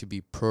subject to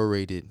be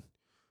prorated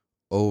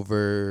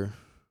over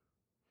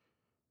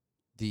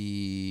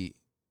the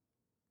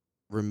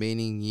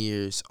remaining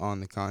years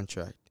on the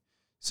contract.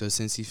 So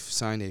since he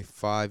signed a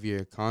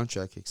 5-year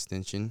contract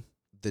extension,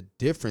 the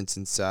difference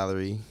in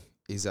salary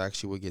is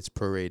actually what gets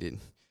prorated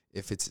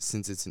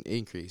since it's an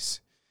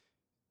increase.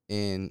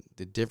 And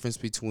the difference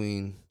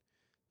between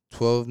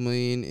 12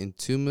 million and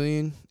 2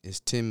 million is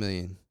 10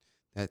 million.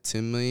 That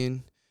 10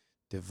 million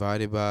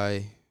divided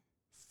by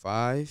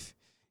 5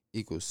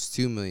 equals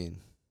 2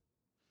 million,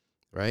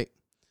 right?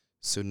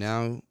 So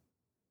now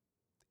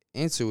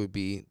answer would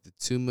be the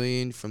 2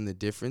 million from the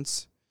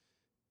difference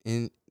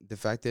in the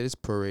fact that it's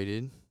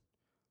prorated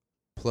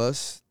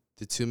plus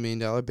the $2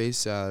 million base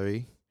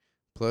salary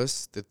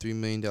plus the $3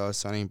 million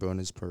signing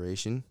bonus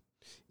proration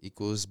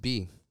equals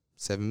B,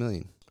 7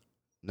 million.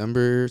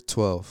 Number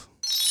 12.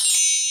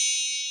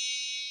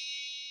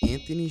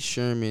 Anthony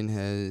Sherman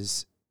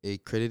has a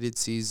credited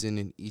season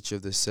in each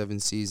of the 7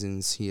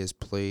 seasons he has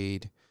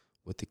played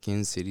with the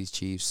Kansas City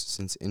Chiefs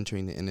since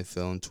entering the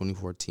NFL in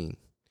 2014.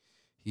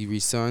 He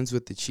re-signs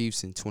with the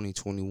Chiefs in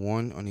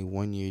 2021 on a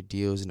 1-year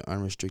deal as an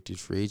unrestricted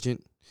free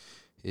agent.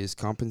 His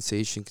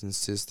compensation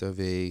consists of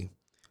a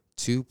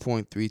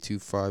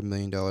 $2.325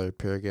 million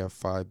paragraph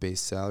 5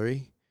 base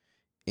salary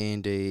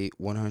and a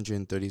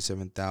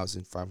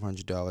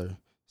 $137,500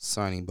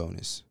 signing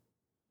bonus.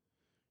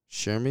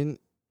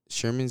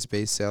 Sherman's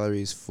base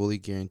salary is fully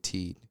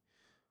guaranteed.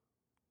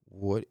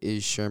 What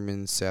is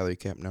Sherman's salary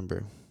cap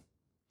number?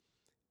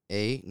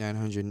 A,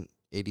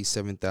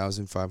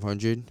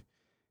 987,500,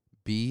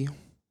 B,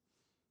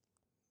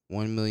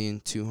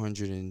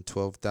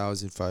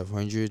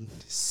 $1,212,500.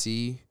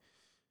 C,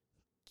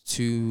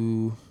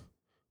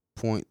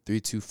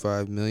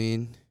 $2.325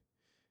 million.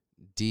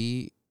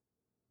 D,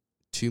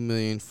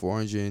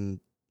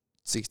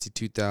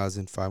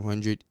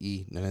 $2,462,500.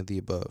 E, none of the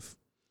above.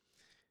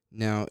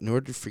 Now, in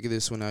order to figure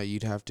this one out,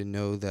 you'd have to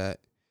know that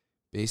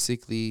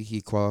basically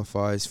he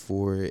qualifies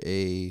for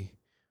a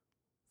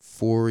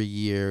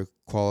 4-year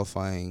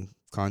qualifying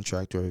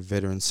contract or a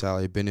veteran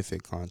salary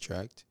benefit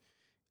contract.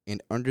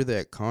 And under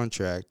that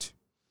contract,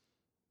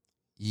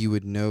 you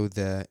would know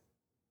that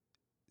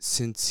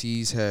since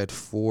he's had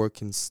 4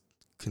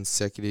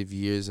 consecutive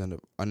years of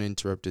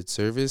uninterrupted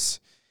service,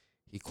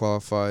 he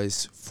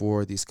qualifies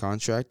for this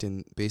contract.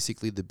 And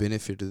basically the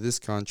benefit of this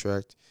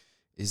contract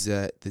is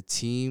that the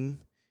team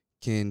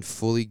can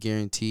fully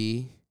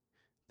guarantee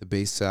the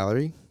base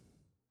salary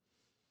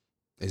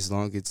as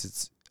long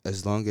as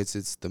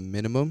it's the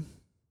minimum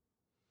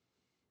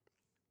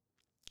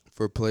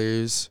for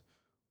players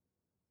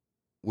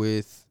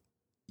with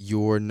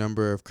your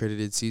number of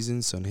credited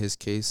seasons. So in his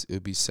case, it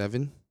would be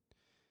 7.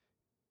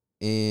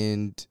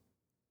 And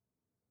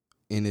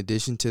in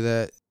addition to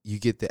that, you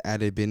get the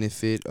added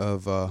benefit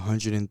of a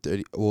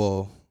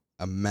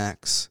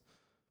max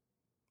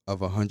of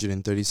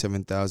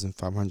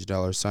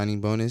 $137,500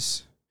 signing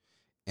bonus.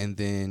 And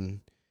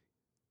then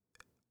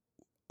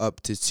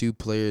up to 2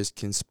 players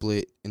can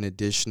split an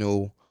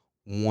additional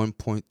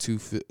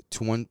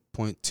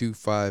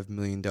 $1.25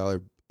 million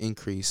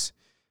increase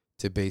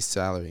to base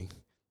salary.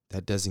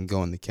 That doesn't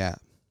go in the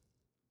cap.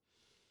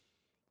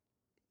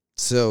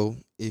 So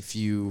if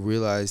you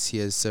realize he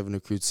has 7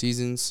 accrued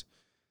seasons,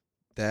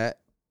 that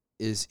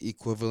is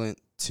equivalent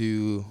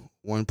to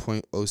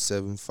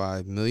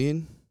 $1.075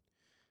 million,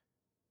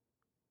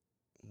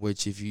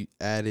 which if you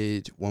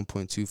added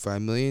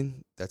 $1.25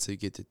 million, that's how you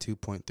get to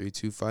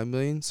 $2.325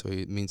 million. So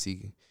it means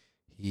he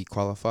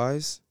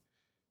qualifies.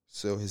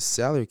 So his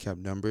salary cap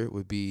number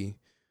would be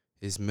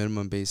his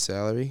minimum base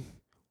salary,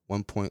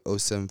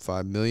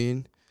 $1.075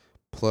 million,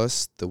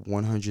 plus the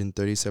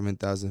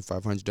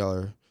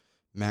 $137,500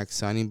 max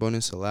signing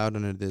bonus allowed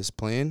under this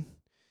plan,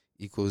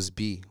 equals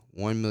B,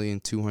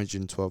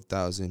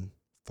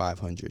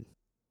 $1,212,500.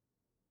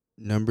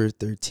 Number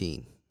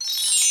 13.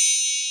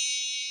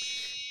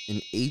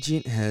 An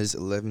agent has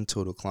 11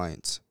 total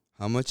clients.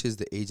 How much is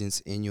the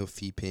agent's annual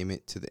fee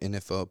payment to the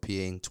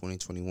NFLPA in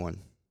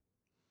 2021?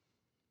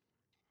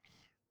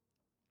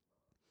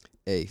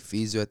 A,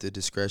 fees are at the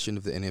discretion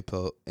of the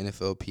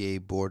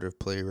NFLPA Board of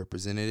Player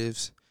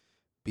Representatives.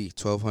 B,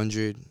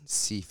 $1,200.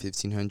 C,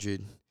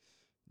 $1,500.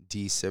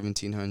 D,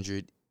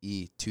 $1,700.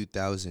 E,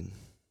 $2,000.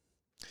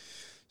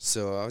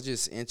 So I'll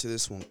just answer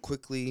this one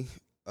quickly.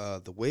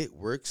 The way it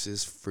works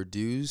is for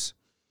dues,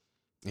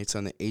 it's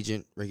on the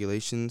agent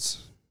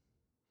regulations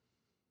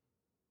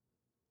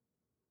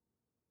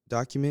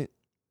document.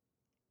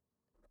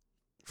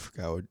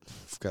 Forgot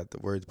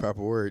the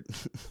proper word.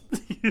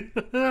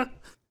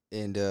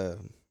 And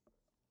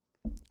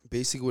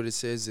basically what it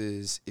says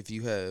is if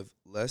you have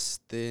less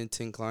than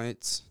 10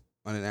 clients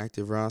on an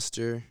active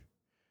roster,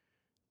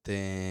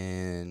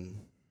 then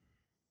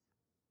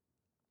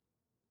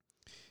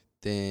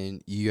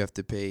you have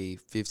to pay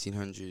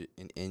 $1,500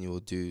 in annual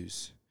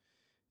dues.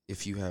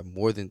 If you have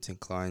more than 10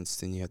 clients,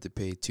 then you have to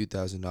pay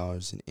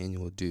 $2,000 in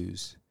annual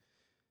dues.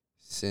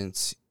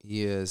 Since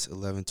he has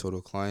 11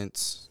 total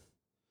clients,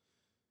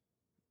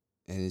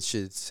 and it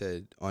should have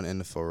said on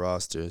NFL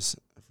rosters,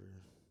 I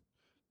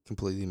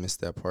completely missed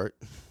that part.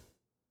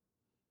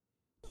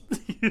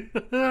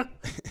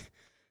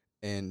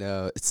 And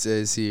it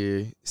says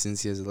here,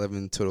 since he has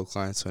 11 total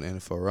clients on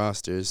NFL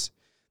rosters,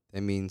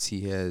 that means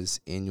he has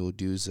annual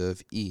dues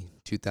of E,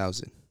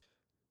 $2,000.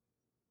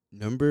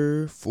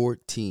 Number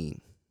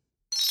 14.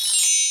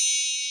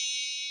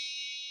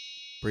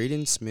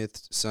 Braden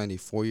Smith signed a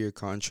 4-year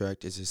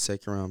contract as a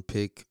second-round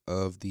pick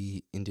of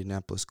the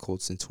Indianapolis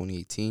Colts in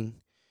 2018.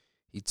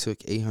 He took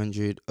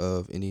 800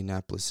 of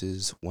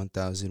Indianapolis's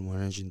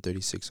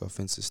 1,136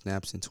 offensive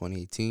snaps in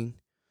 2018.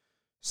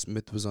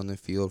 Smith was on the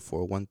field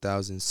for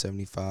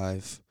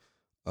 1,075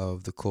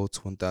 of the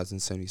Colts'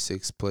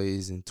 1,076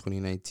 plays in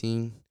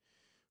 2019.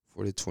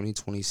 For the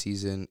 2020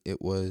 season,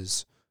 it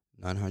was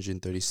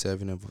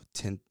 937 of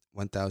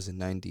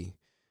 1,090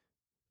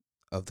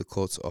 of the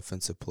Colts'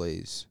 offensive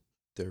plays.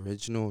 The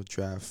original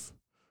draft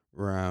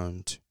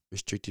round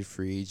restricted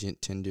free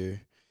agent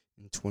tender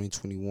in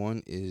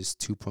 2021 is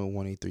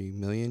 $2.183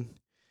 million.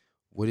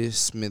 What is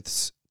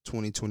Smith's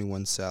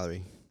 2021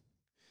 salary?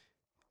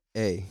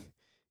 A,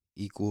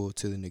 equal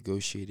to the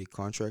negotiated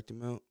contract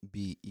amount.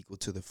 B, equal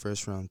to the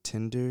first round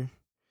tender.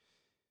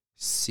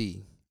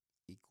 C,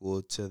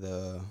 equal to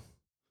the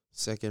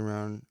second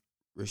round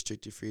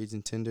restricted free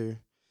agent tender.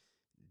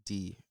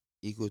 D,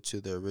 equal to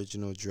the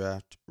original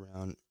draft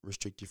round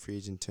restricted free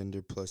agent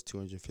tender plus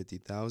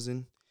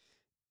 $250,000.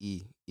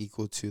 E,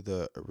 equal to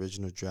the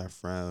original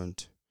draft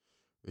round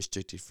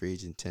restricted free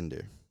agent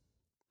tender.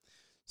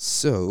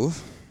 So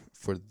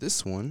for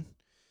this one,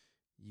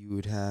 you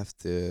would have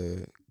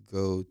to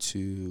go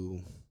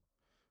to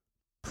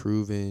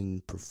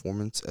proven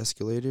performance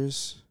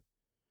escalators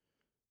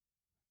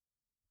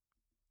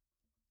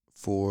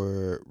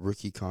for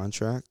rookie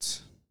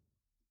contracts.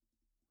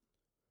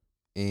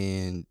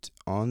 And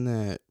on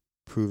that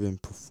proven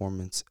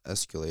performance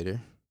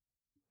escalator,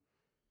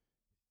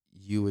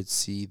 you would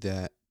see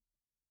that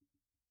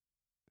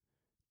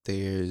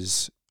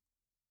there's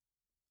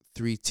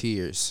 3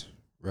 tiers,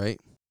 right?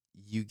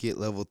 You get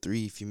level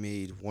 3 if you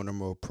made 1 or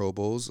more Pro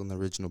Bowls on the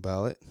original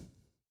ballot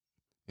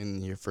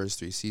in your first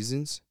 3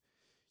 seasons.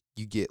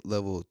 You get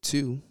level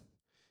 2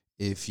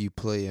 if you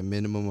play a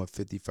minimum of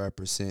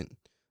 55%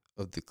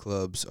 of the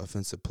club's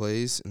offensive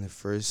plays in the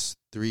first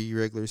 3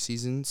 regular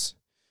seasons.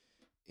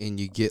 And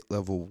you get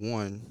level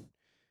 1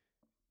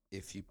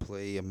 if you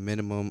play a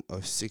minimum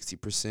of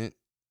 60%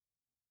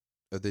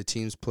 of the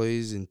team's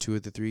plays in 2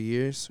 of the 3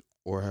 years,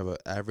 or have an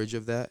average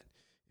of that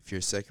if you're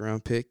a second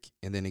round pick,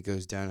 and then it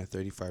goes down to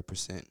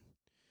 35%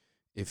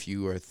 if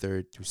you are a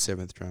 3rd through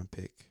 7th round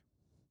pick.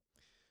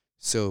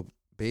 So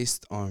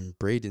based on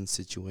Braden's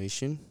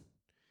situation,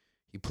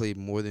 he played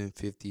more than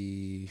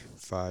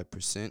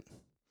 55%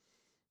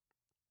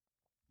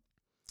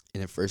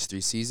 in the first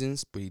 3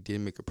 seasons, but he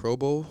didn't make a Pro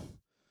Bowl.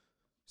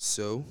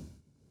 So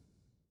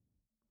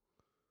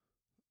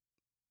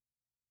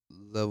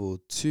level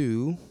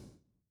 2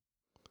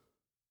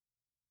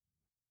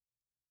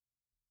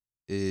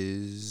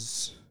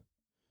 is,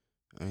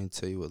 I didn't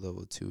tell you what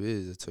level 2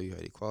 is. I'll tell you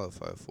how to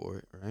qualify for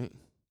it, right?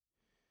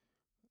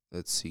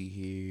 Let's see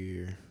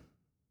here.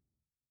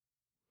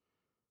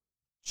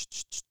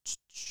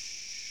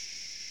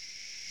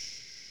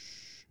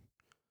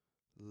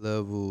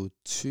 Level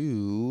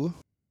 2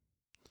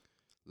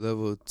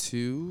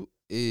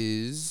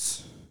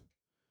 is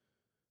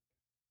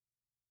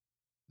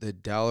the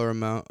dollar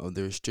amount of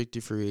the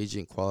restricted free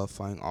agent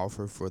qualifying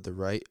offer for the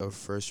right of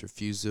first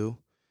refusal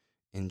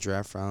in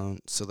draft round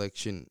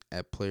selection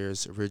at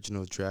player's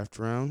original draft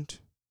round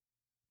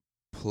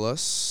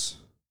plus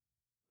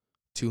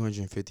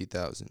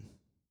 $250,000.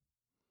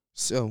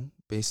 So,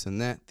 based on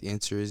that, the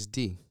answer is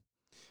D,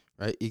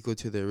 right? Equal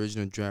to the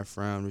original draft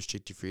round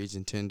restricted free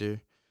agent tender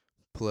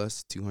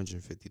plus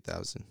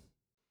 $250,000.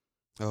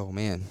 Oh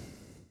man,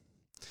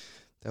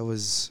 I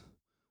was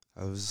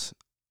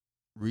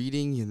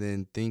reading and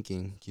then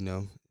thinking.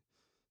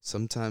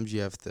 Sometimes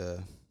you have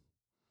to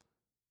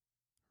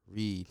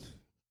read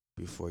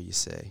before you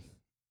say.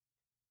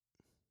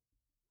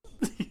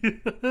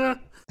 All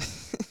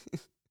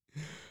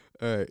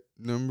right,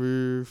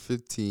 number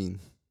 15.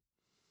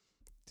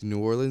 The New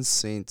Orleans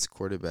Saints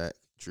quarterback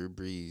Drew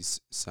Brees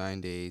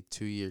signed a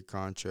 2-year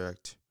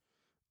contract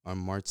on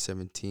March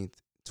 17th,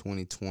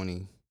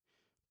 2020.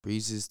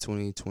 Brees'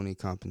 2020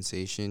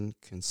 compensation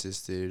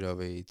consisted of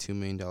a $2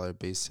 million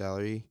base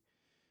salary,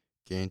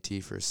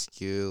 guaranteed for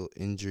skill,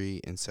 injury,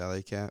 and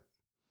salary cap,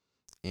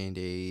 and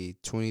a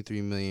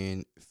 $23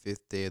 million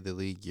 5th day of the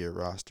league year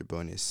roster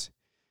bonus,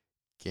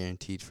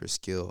 guaranteed for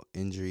skill,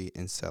 injury,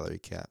 and salary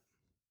cap.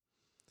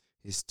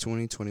 His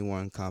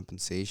 2021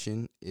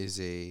 compensation is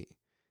a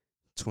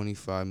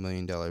 $25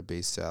 million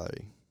base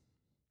salary.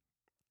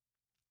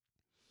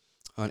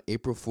 On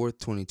April 4th,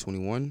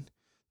 2021,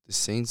 the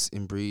Saints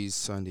and Brees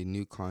signed a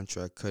new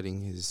contract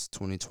cutting his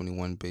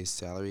 2021 base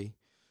salary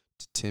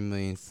to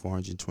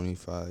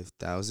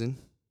 $10,425,000.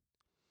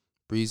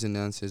 Brees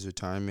announced his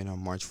retirement on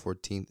March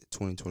 14th,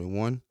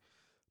 2021,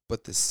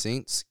 but the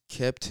Saints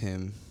keep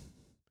him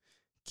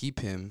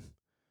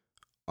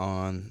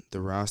on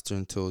the roster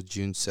until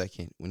June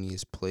 2nd, when he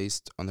is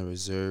placed on the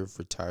reserve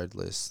retired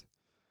list.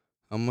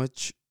 How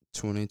much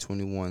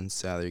 2021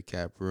 salary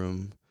cap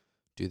room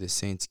do the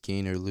Saints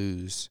gain or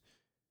lose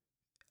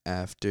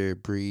after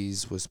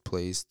Brees was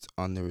placed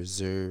on the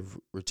reserve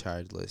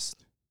retired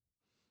list?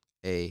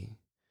 A,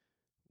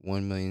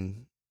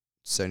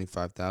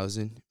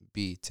 $1,075,000.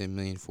 B,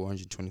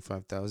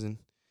 $10,425,000.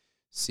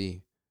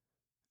 C,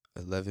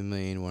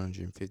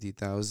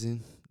 $11,150,000.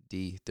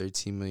 D,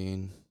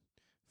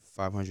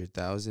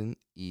 $13,500,000.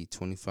 E,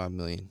 $25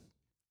 million.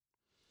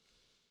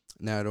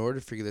 Now, in order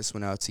to figure this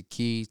one out, it's a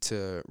key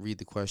to read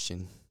the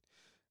question.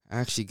 I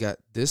actually got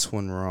this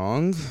one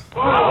wrong.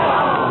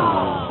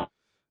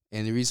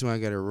 And the reason why I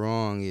got it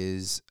wrong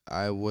is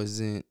I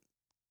wasn't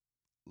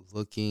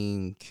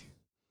looking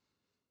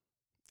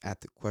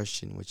at the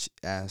question, which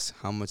asks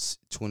how much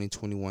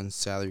 2021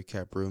 salary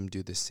cap room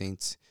do the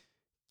Saints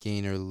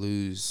gain or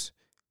lose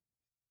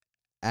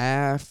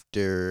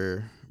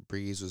after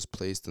Brees was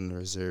placed on the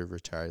reserve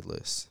retired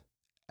list.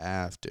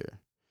 After,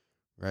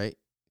 right?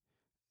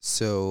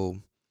 So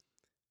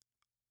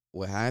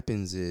what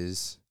happens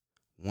is,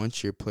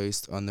 once you're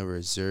placed on the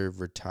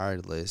reserve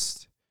retired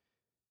list,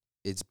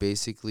 it's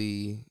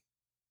basically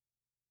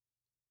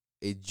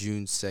a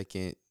June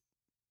 2nd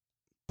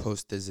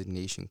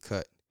post-designation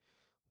cut,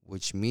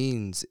 which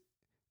means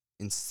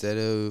instead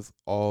of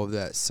all of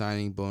that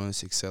signing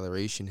bonus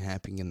acceleration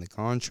happening in the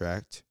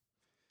contract,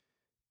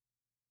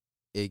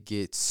 it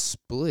gets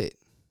split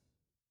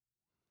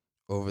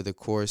over the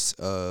course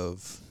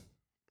of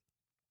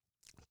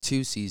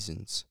 2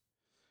 seasons.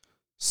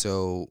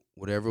 So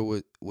whatever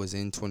was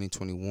in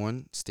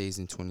 2021 stays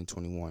in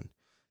 2021.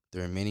 The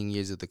remaining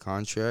years of the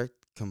contract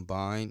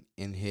combine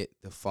and hit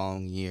the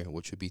following year,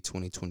 which would be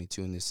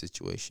 2022 in this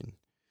situation.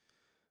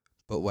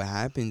 But what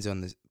happens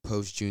on the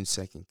post June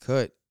 2nd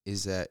cut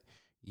is that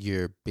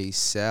your base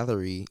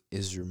salary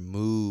is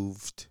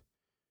removed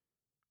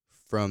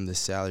from the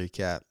salary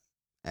cap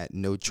at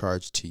no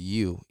charge to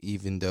you,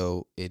 even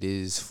though it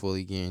is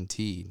fully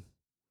guaranteed.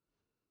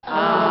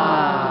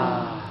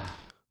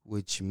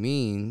 Which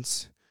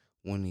means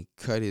when he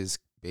cut his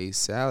base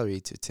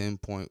salary to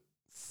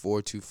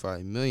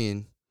 $10.425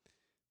 million,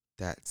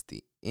 that's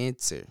the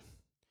answer,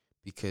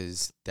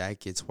 because that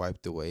gets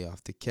wiped away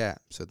off the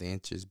cap. So the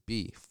answer is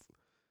B,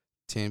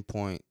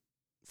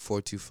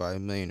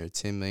 $10.425 million, or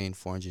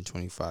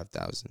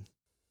 $10,425,000.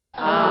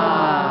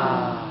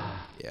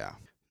 Yeah.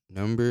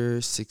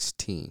 Number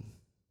 16.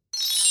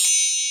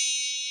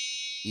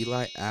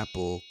 Eli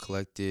Apple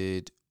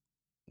collected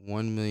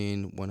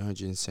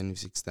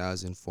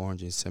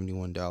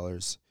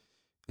 $1,176,471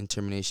 in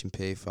termination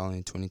pay following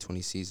the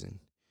 2020 season.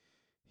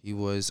 He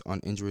was on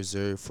injury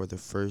reserve for the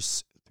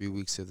first 3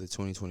 weeks of the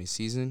 2020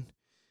 season.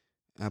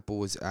 Apple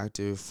was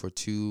active for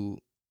 2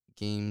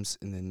 games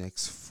in the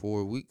next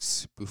 4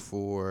 weeks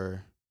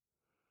before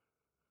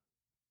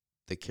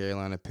the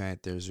Carolina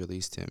Panthers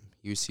released him.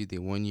 He received a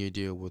 1-year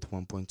deal with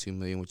 $1.2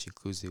 million, which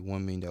includes a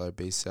 $1 million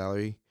base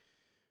salary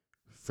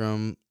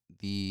from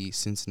the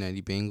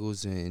Cincinnati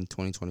Bengals in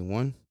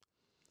 2021.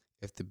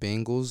 If the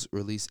Bengals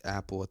release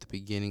Apple at the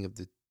beginning of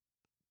the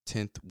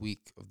 10th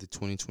week of the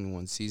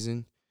 2021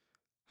 season,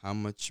 how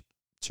much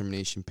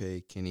termination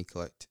pay can he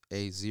collect?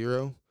 A,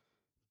 0,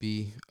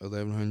 B,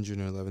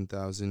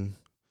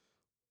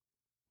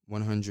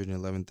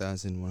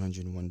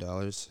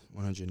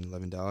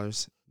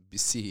 $111,111,111,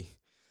 C,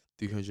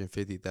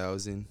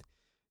 $350,000,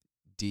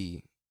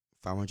 D,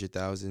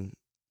 $500,000,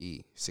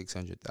 E,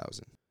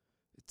 $600,000.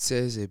 It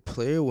says a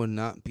player will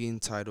not be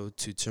entitled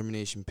to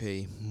termination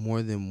pay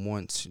more than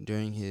once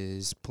during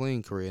his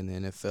playing career in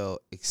the NFL,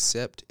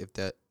 except if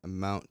that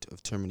amount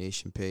of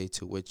termination pay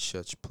to which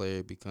such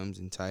player becomes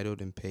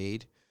entitled and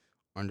paid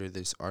under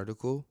this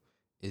article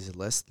is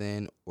less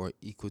than or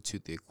equal to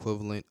the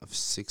equivalent of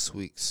 6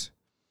 weeks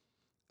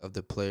of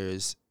the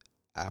player's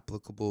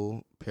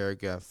applicable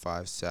paragraph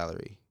 5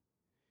 salary.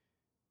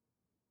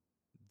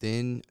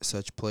 Then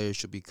such player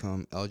should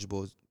become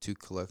eligible to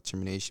collect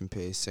termination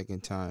pay a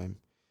second time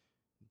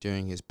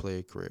during his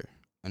player career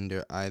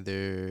under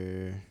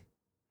either,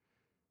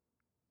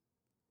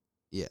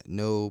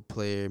 no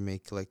player may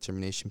collect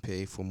termination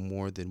pay for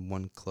more than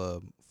one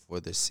club for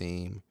the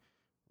same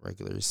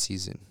regular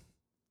season.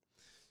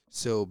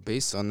 So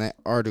based on that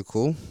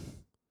article,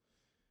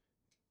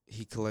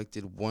 he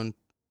collected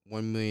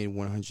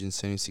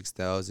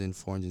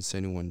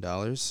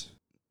 $1,176,471.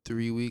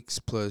 3 weeks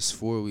plus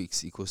 4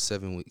 weeks equals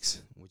 7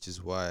 weeks, which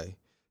is why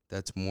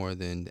that's more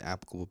than the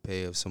applicable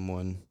pay of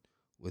someone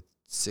with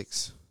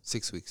six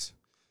weeks.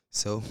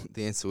 So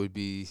the answer would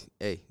be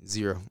A,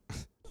 0.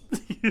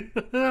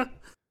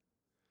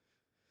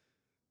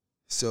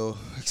 So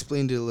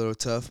explained it a little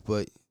tough,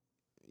 but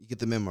you get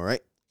the memo,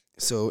 right?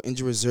 So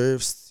injury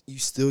reserves, you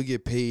still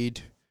get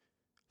paid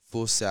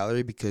full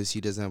salary because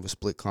he doesn't have a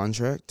split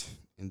contract.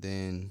 And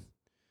then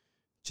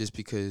just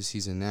because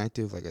he's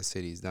inactive, like I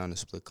said, he's down a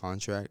split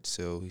contract,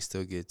 so he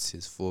still gets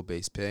his full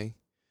base pay.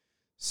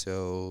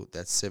 So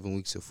that's 7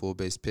 weeks of full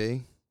base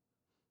pay.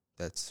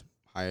 That's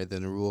higher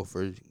than the rule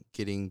for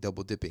getting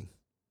double dipping.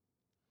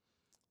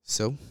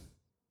 So,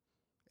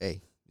 A,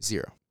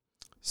 0.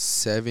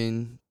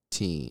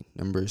 17.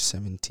 Number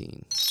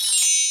 17.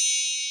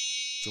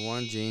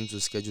 Jawan James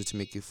was scheduled to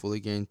make a fully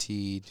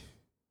guaranteed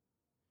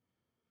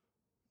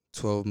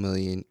 $12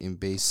 million in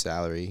base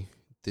salary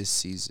this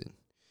season.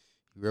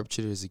 He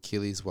ruptured his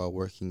Achilles while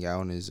working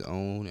out on his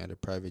own at a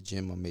private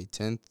gym on May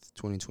 10th,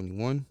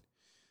 2021.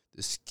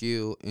 The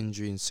skill,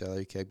 injury, and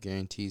salary cap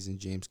guarantees in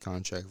James'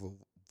 contract were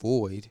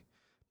void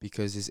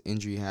because his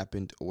injury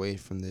happened away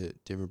from the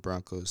Denver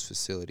Broncos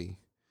facility.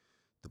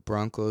 The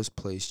Broncos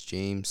placed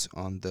James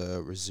on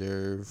the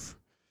reserve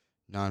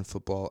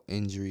non-football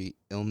injury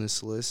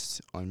illness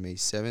list on May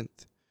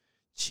 7th.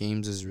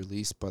 James is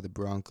released by the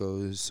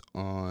Broncos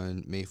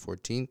on May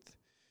 14th.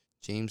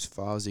 James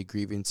files a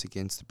grievance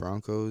against the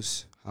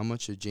Broncos. How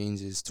much of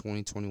James's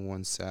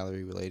 2021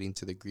 salary relating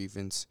to the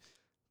grievance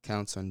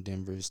counts on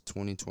Denver's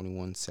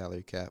 2021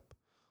 salary cap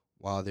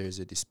while there is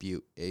a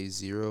dispute? A,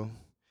 0,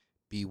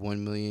 B, $1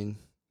 million,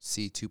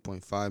 C,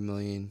 $2.5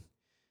 million,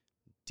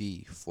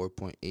 D,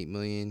 $4.8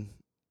 million,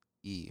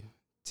 E,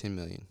 $10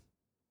 million.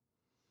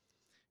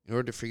 In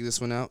order to figure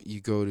this one out,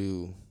 you go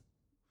to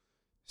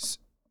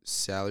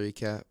salary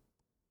cap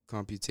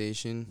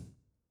computation,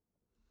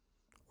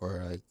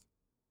 or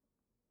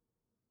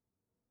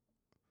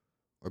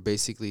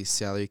basically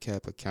salary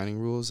cap accounting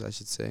rules, I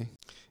should say.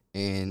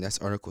 And that's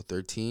Article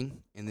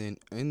 13. And then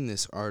in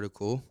this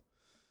article,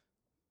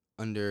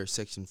 under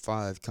Section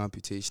 5,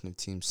 computation of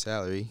team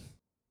salary,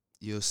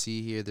 you'll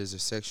see here there's a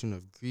section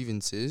of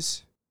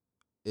grievances.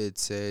 It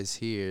says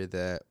here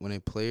that when a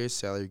player's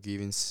salary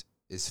grievance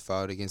is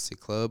filed against the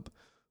club,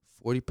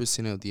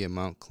 40% of the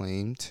amount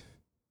claimed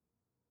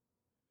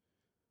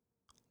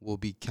will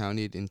be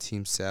counted in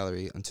team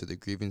salary until the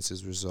grievance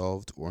is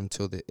resolved or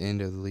until the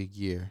end of the league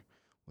year,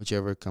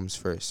 whichever comes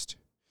first.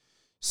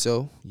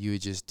 So you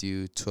would just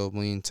do 12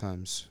 million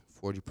times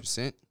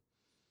 40%.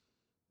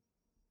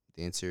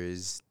 The answer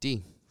is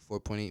D,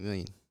 4.8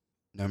 million.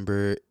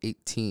 Number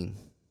 18.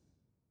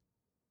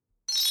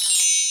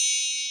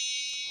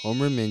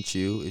 Homer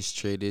Minshew is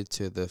traded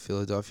to the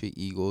Philadelphia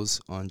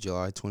Eagles on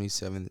July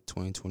 27,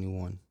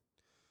 2021.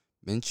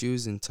 Minshew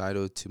is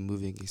entitled to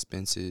moving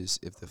expenses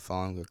if the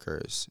following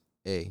occurs.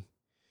 A.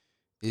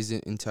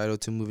 Isn't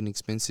entitled to moving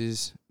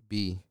expenses.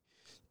 B.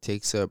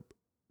 Takes up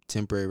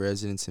temporary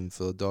residence in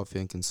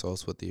Philadelphia and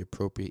consults with the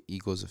appropriate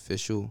Eagles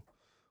official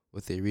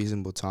with a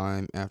reasonable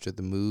time after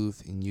the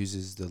move and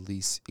uses the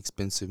least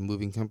expensive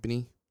moving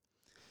company.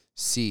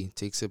 C.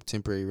 Takes up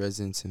temporary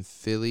residence in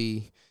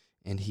Philly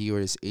and he or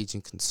his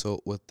agent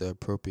consult with the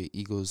appropriate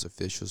Eagles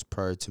officials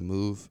prior to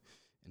move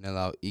and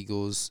allow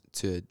Eagles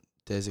to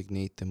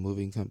designate the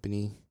moving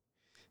company.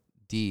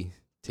 D.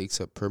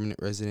 Takes up permanent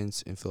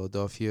residence in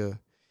Philadelphia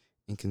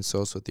and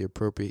consults with the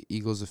appropriate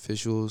Eagles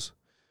officials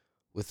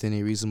within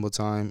a reasonable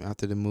time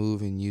after the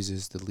move and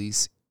uses the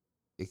least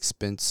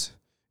expensive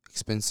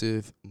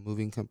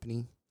moving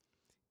company.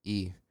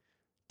 E.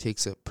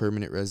 Takes up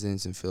permanent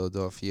residence in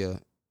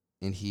Philadelphia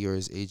and he or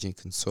his agent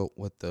consult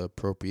with the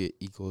appropriate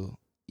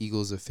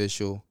Eagles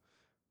official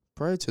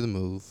prior to the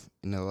move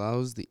and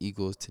allows the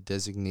Eagles to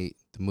designate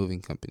the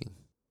moving company.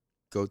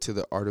 Go to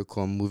the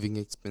article on moving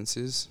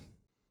expenses,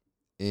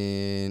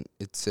 and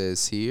it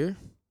says here,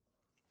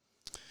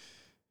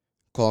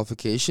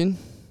 qualification,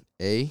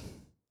 A,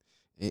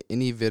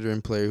 any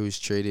veteran player who's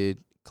traded,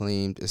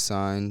 claimed,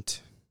 assigned,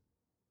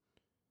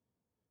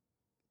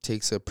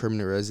 takes up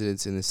permanent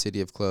residence in the city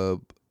of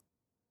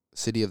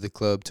the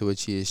club to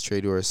which he is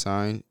traded or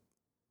assigned,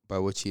 by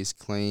which he is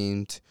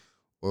claimed,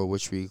 or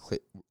which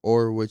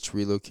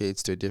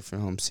relocates to a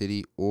different home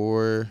city,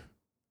 or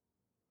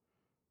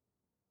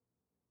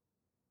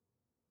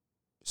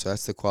so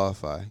that's to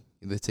qualify.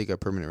 They take up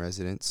permanent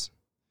residence.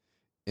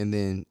 And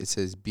then it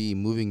says B,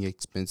 moving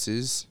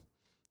expenses.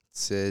 It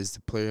says the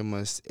player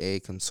must A,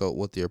 consult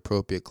with the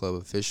appropriate club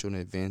official in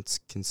advance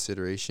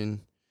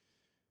concerning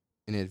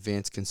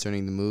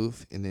the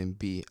move, and then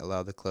B,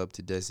 allow the club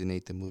to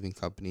designate the moving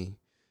company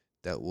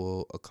that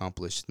will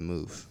accomplish the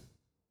move.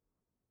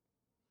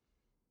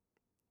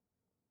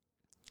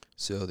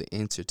 So the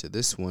answer to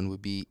this one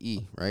would be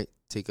E, right?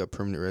 Take up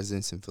permanent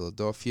residence in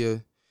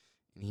Philadelphia,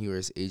 and he or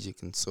his agent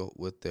consult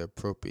with the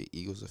appropriate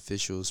Eagles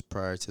officials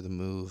prior to the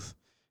move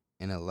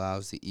and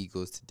allows the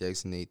Eagles to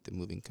designate the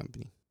moving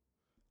company.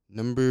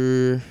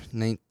 Number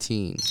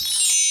 19.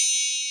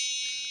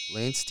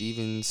 Lance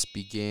Stevens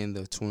began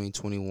the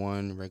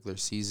 2021 regular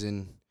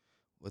season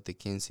with the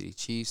Kansas City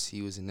Chiefs.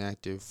 He was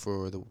inactive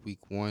for the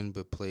week 1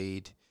 but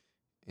played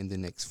in the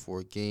next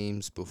 4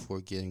 games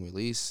before getting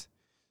released.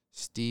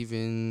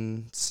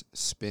 Stevens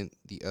spent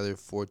the other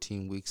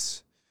 14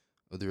 weeks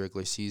of the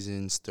regular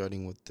season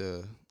starting with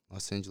the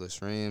Los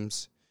Angeles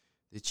Rams.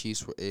 The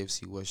Chiefs were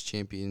AFC West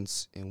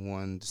champions and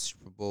won the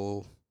Super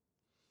Bowl.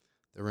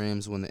 The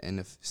Rams won the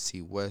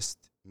NFC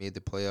West, made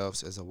the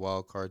playoffs as a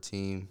wild card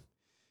team,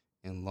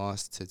 and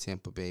lost to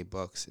Tampa Bay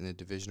Bucks in the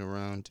divisional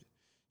round.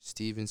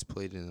 Stevens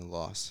played in a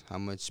loss. How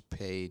much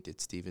pay did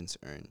Stevens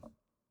earn?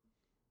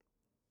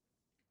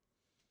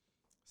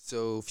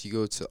 So if you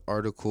go to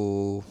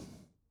article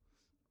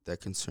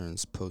that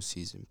concerns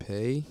postseason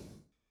pay,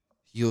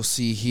 you'll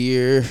see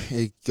here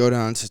it go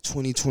down to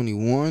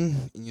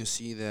 2021, and you'll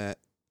see that.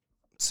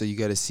 So you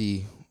got to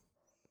see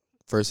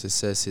first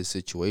assess his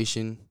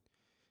situation.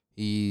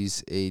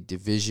 He's a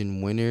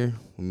division winner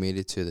who made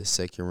it to the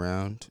second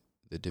round,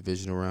 the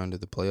divisional round of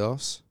the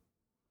playoffs.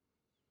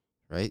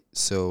 Right?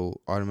 So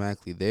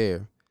automatically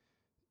there,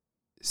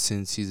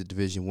 since he's a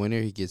division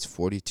winner, he gets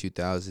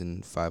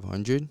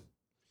 $42,500.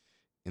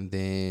 And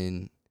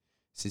then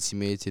since he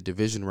made it to the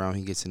division round,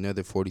 he gets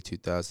another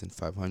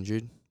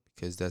 $42,500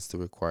 because that's the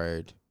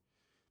required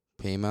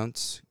pay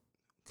amounts.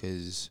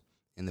 Because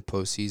in the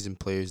postseason,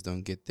 players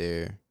don't get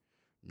their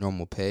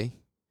normal pay,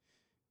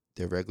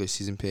 their regular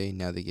season pay.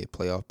 Now they get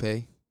playoff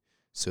pay.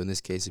 So in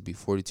this case, it'd be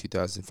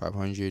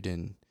 $42,500,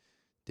 and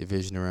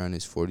division round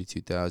is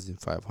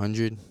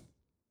 $42,500.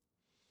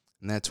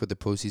 And that's where the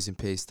postseason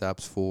pay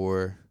stops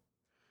for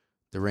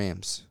the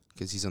Rams,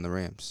 because he's on the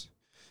Rams.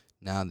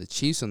 Now the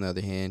Chiefs, on the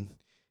other hand,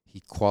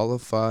 he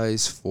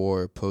qualifies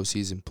for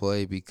postseason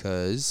play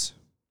because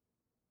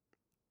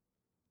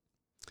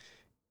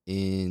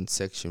in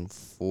Section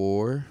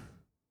 4,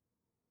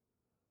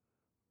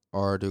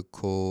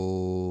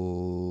 Article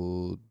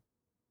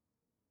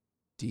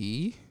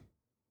D,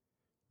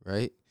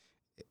 right?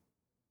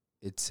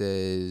 It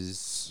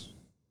says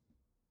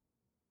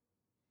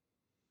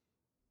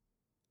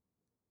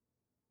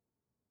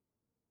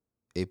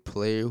a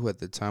player who at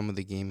the time of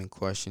the game in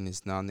question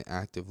is not on the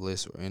active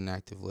list or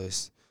inactive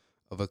list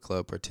of a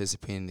club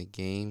participating in the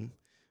game,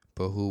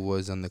 but who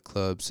was on the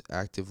club's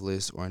active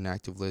list or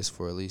inactive list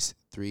for at least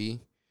 3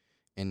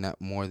 and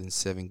not more than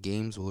 7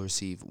 games will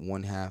receive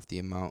one half the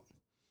amount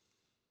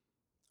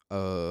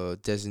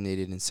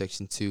designated in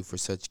Section 2 for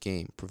such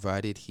game,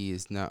 provided he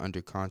is not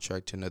under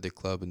contract to another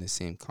club in the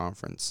same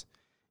conference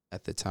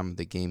at the time of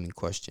the game in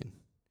question.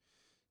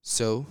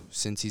 So,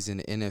 since he's in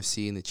the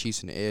NFC and the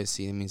Chiefs in the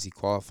AFC, that means he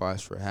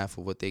qualifies for half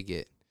of what they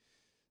get.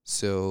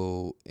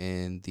 So,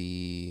 in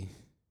the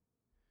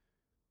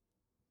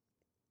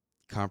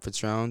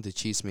conference round, the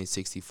Chiefs made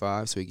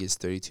 65, so he gets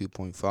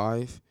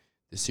 32.5.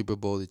 The Super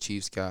Bowl, the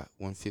Chiefs got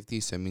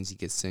 150, so that means he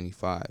gets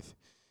 75.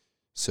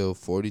 So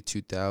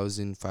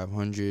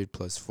 42,500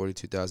 plus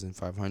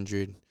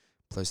 42,500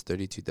 plus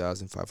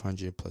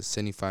 32,500 plus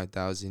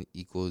 75,000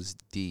 equals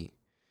D,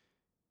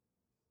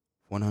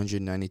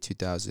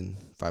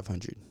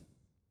 192,500.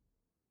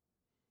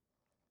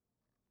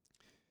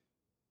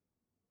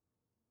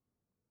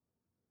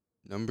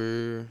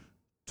 Number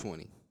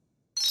 20.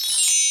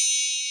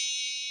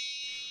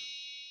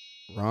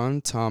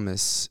 Ron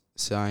Thomas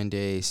signed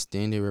a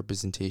standard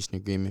representation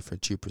agreement for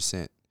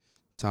 2%.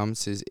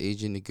 Thomas's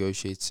agent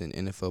negotiates an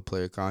NFL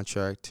player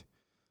contract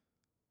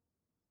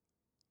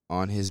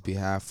on his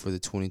behalf for the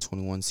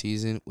 2021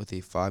 season with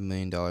a $5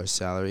 million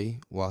salary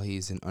while he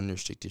is an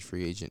unrestricted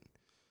free agent.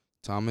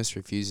 Thomas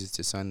refuses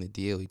to sign the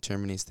deal. He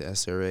terminates the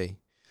SRA.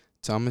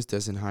 Thomas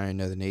doesn't hire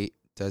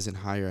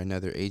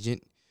another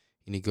agent.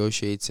 He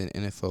negotiates an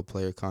NFL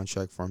player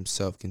contract for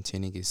himself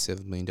containing a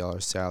 $7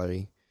 million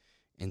salary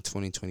in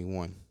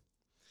 2021.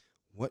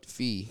 What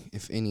fee,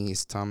 if any,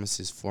 is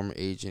Thomas's former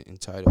agent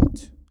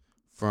entitled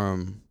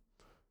from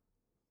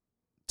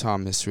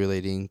Thomas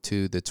relating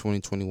to the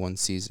 2021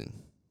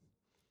 season?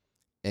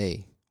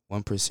 A,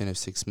 1% of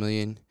 $6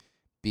 million.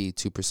 B,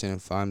 2%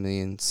 of $5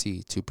 million.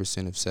 C,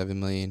 2% of $7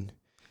 million.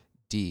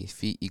 D,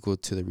 fee equal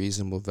to the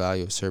reasonable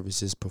value of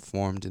services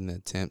performed in the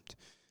attempt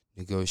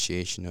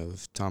negotiation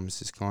of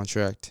Thomas's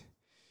contract.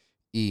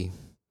 E,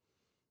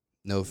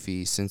 no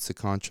fee since the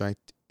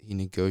contract he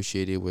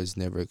negotiated was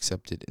never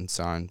accepted and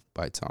signed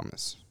by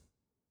Thomas.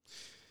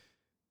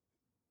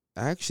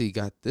 I actually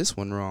got this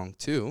one wrong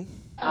too.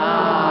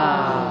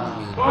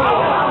 Yeah,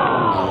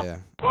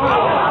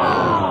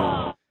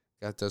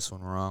 got this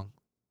one wrong,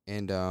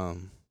 and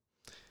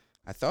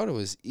I thought it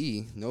was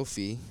E, no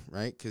fee,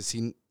 right? Because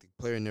the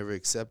player never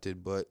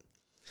accepted. But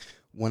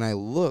when I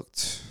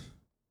looked,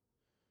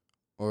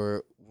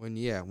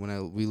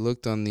 we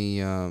looked on the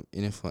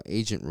NFL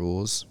agent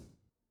rules.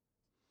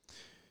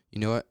 You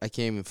know what? I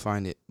can't even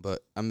find it,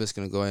 but I'm just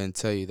gonna go ahead and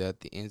tell you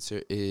that the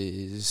answer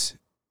is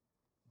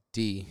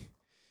D,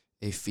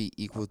 a fee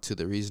equal to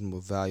the reasonable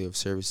value of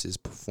services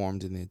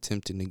performed in the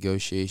attempted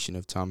negotiation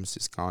of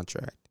Thomas's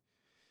contract.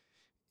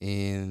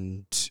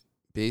 And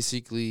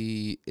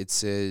basically, it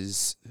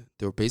says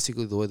the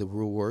way the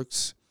rule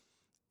works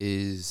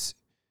is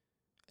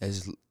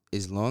as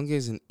long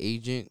as an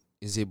agent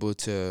is able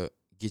to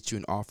get you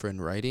an offer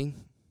in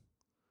writing,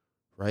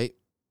 right,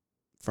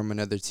 from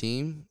another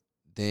team,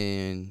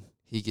 then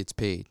he gets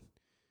paid.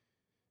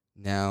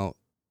 Now,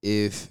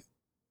 if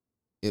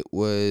it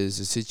was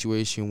a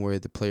situation where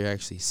the player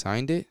actually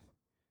signed it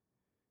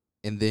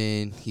and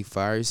then he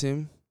fires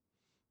him,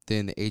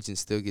 then the agent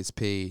still gets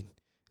paid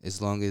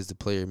as long as the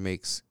player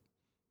makes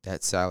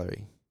that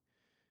salary.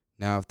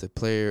 Now, if the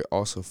player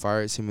also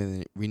fires him and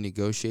then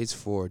renegotiates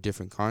for a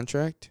different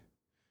contract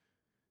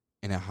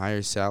and a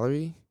higher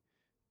salary,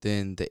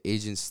 then the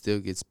agent still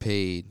gets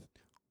paid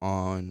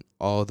on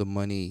all the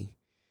money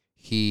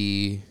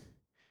he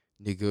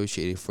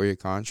negotiated for your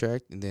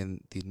contract, and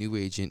then the new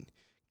agent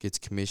gets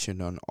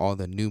commissioned on all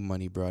the new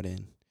money brought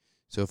in.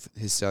 So if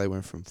his salary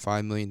went from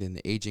 $5 million and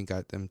the agent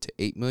got them to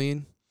 $8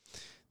 million,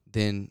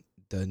 then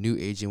the new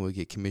agent will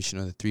get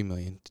commissioned on the $3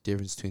 million, the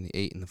difference between the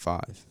 8 and the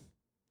 5.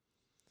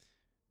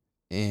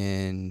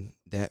 And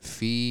that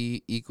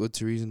fee equal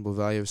to reasonable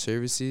value of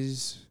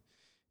services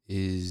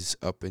is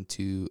up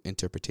into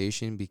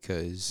interpretation,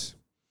 because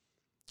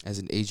as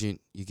an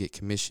agent, you get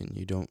commission.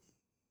 You don't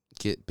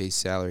get base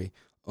salary.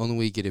 Only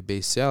way you get a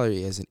base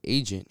salary as an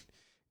agent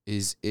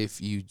is if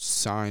you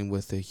sign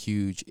with a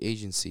huge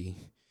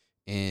agency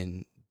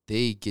and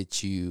they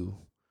give you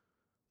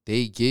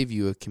a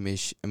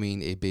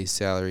base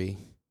salary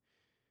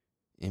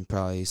and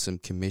probably some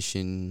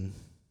commission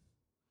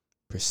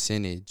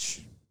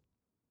percentage,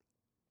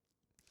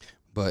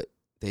 but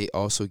they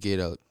also get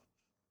a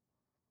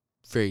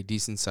very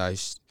decent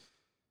sized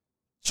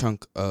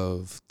chunk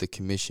of the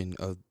commission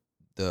of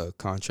the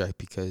contract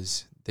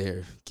because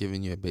they're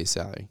giving you a base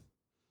salary.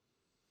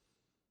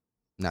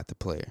 Not the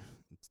player.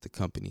 It's the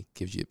company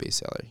gives you a base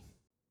salary.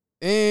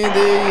 And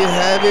there you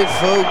have it,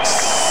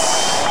 folks.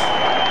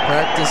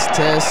 Practice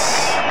tests.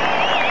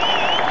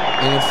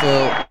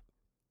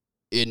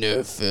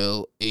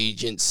 NFL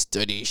agent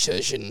study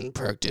session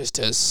practice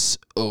tests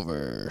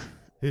over.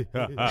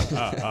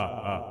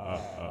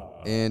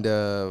 And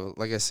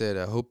like I said,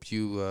 I hope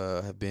you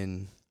have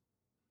been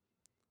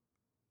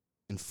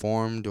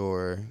informed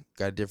or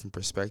got a different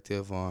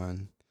perspective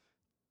on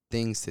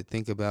things to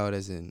think about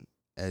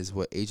as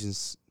what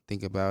agents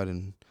think about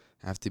and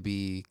have to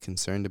be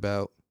concerned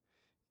about.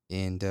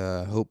 And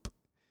hope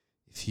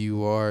If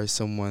you are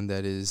someone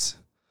that is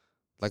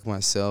like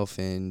myself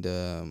and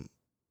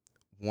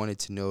wanted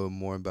to know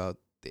more about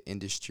the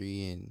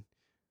industry and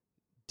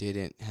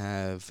didn't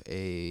have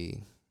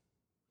a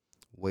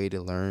way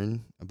to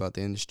learn about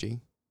the industry,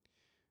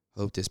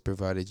 hope this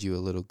provided you a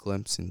little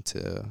glimpse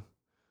into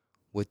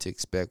what to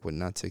expect, what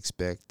not to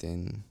expect,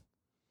 and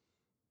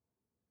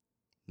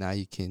now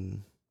you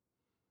can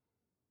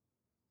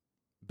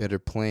better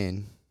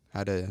plan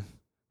how to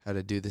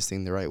do this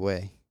thing the right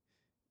way.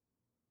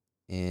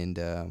 And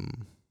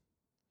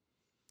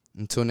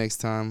until next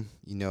time,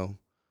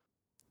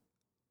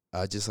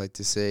 I'd just like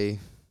to say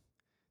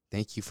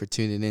thank you for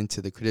tuning in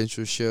to the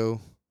Credential Show,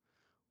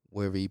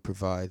 where we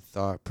provide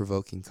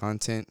thought-provoking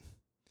content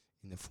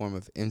in the form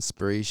of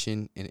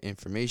inspiration and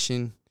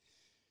information.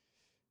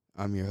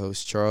 I'm your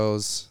host,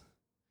 Charles.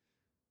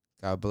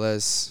 God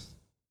bless.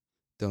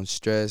 Don't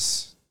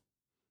stress.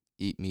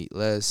 Eat meat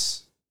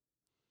less.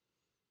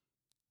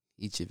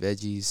 Eat your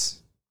veggies.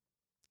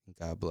 And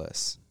God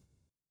bless.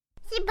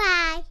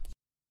 Goodbye.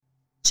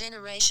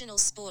 Generational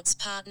Sports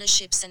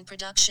Partnerships and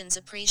Productions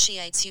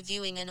appreciates you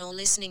viewing and or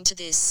listening to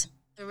this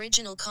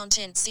original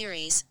content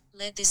series.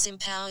 Let this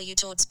empower you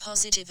towards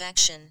positive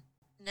action.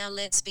 Now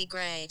let's be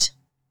great.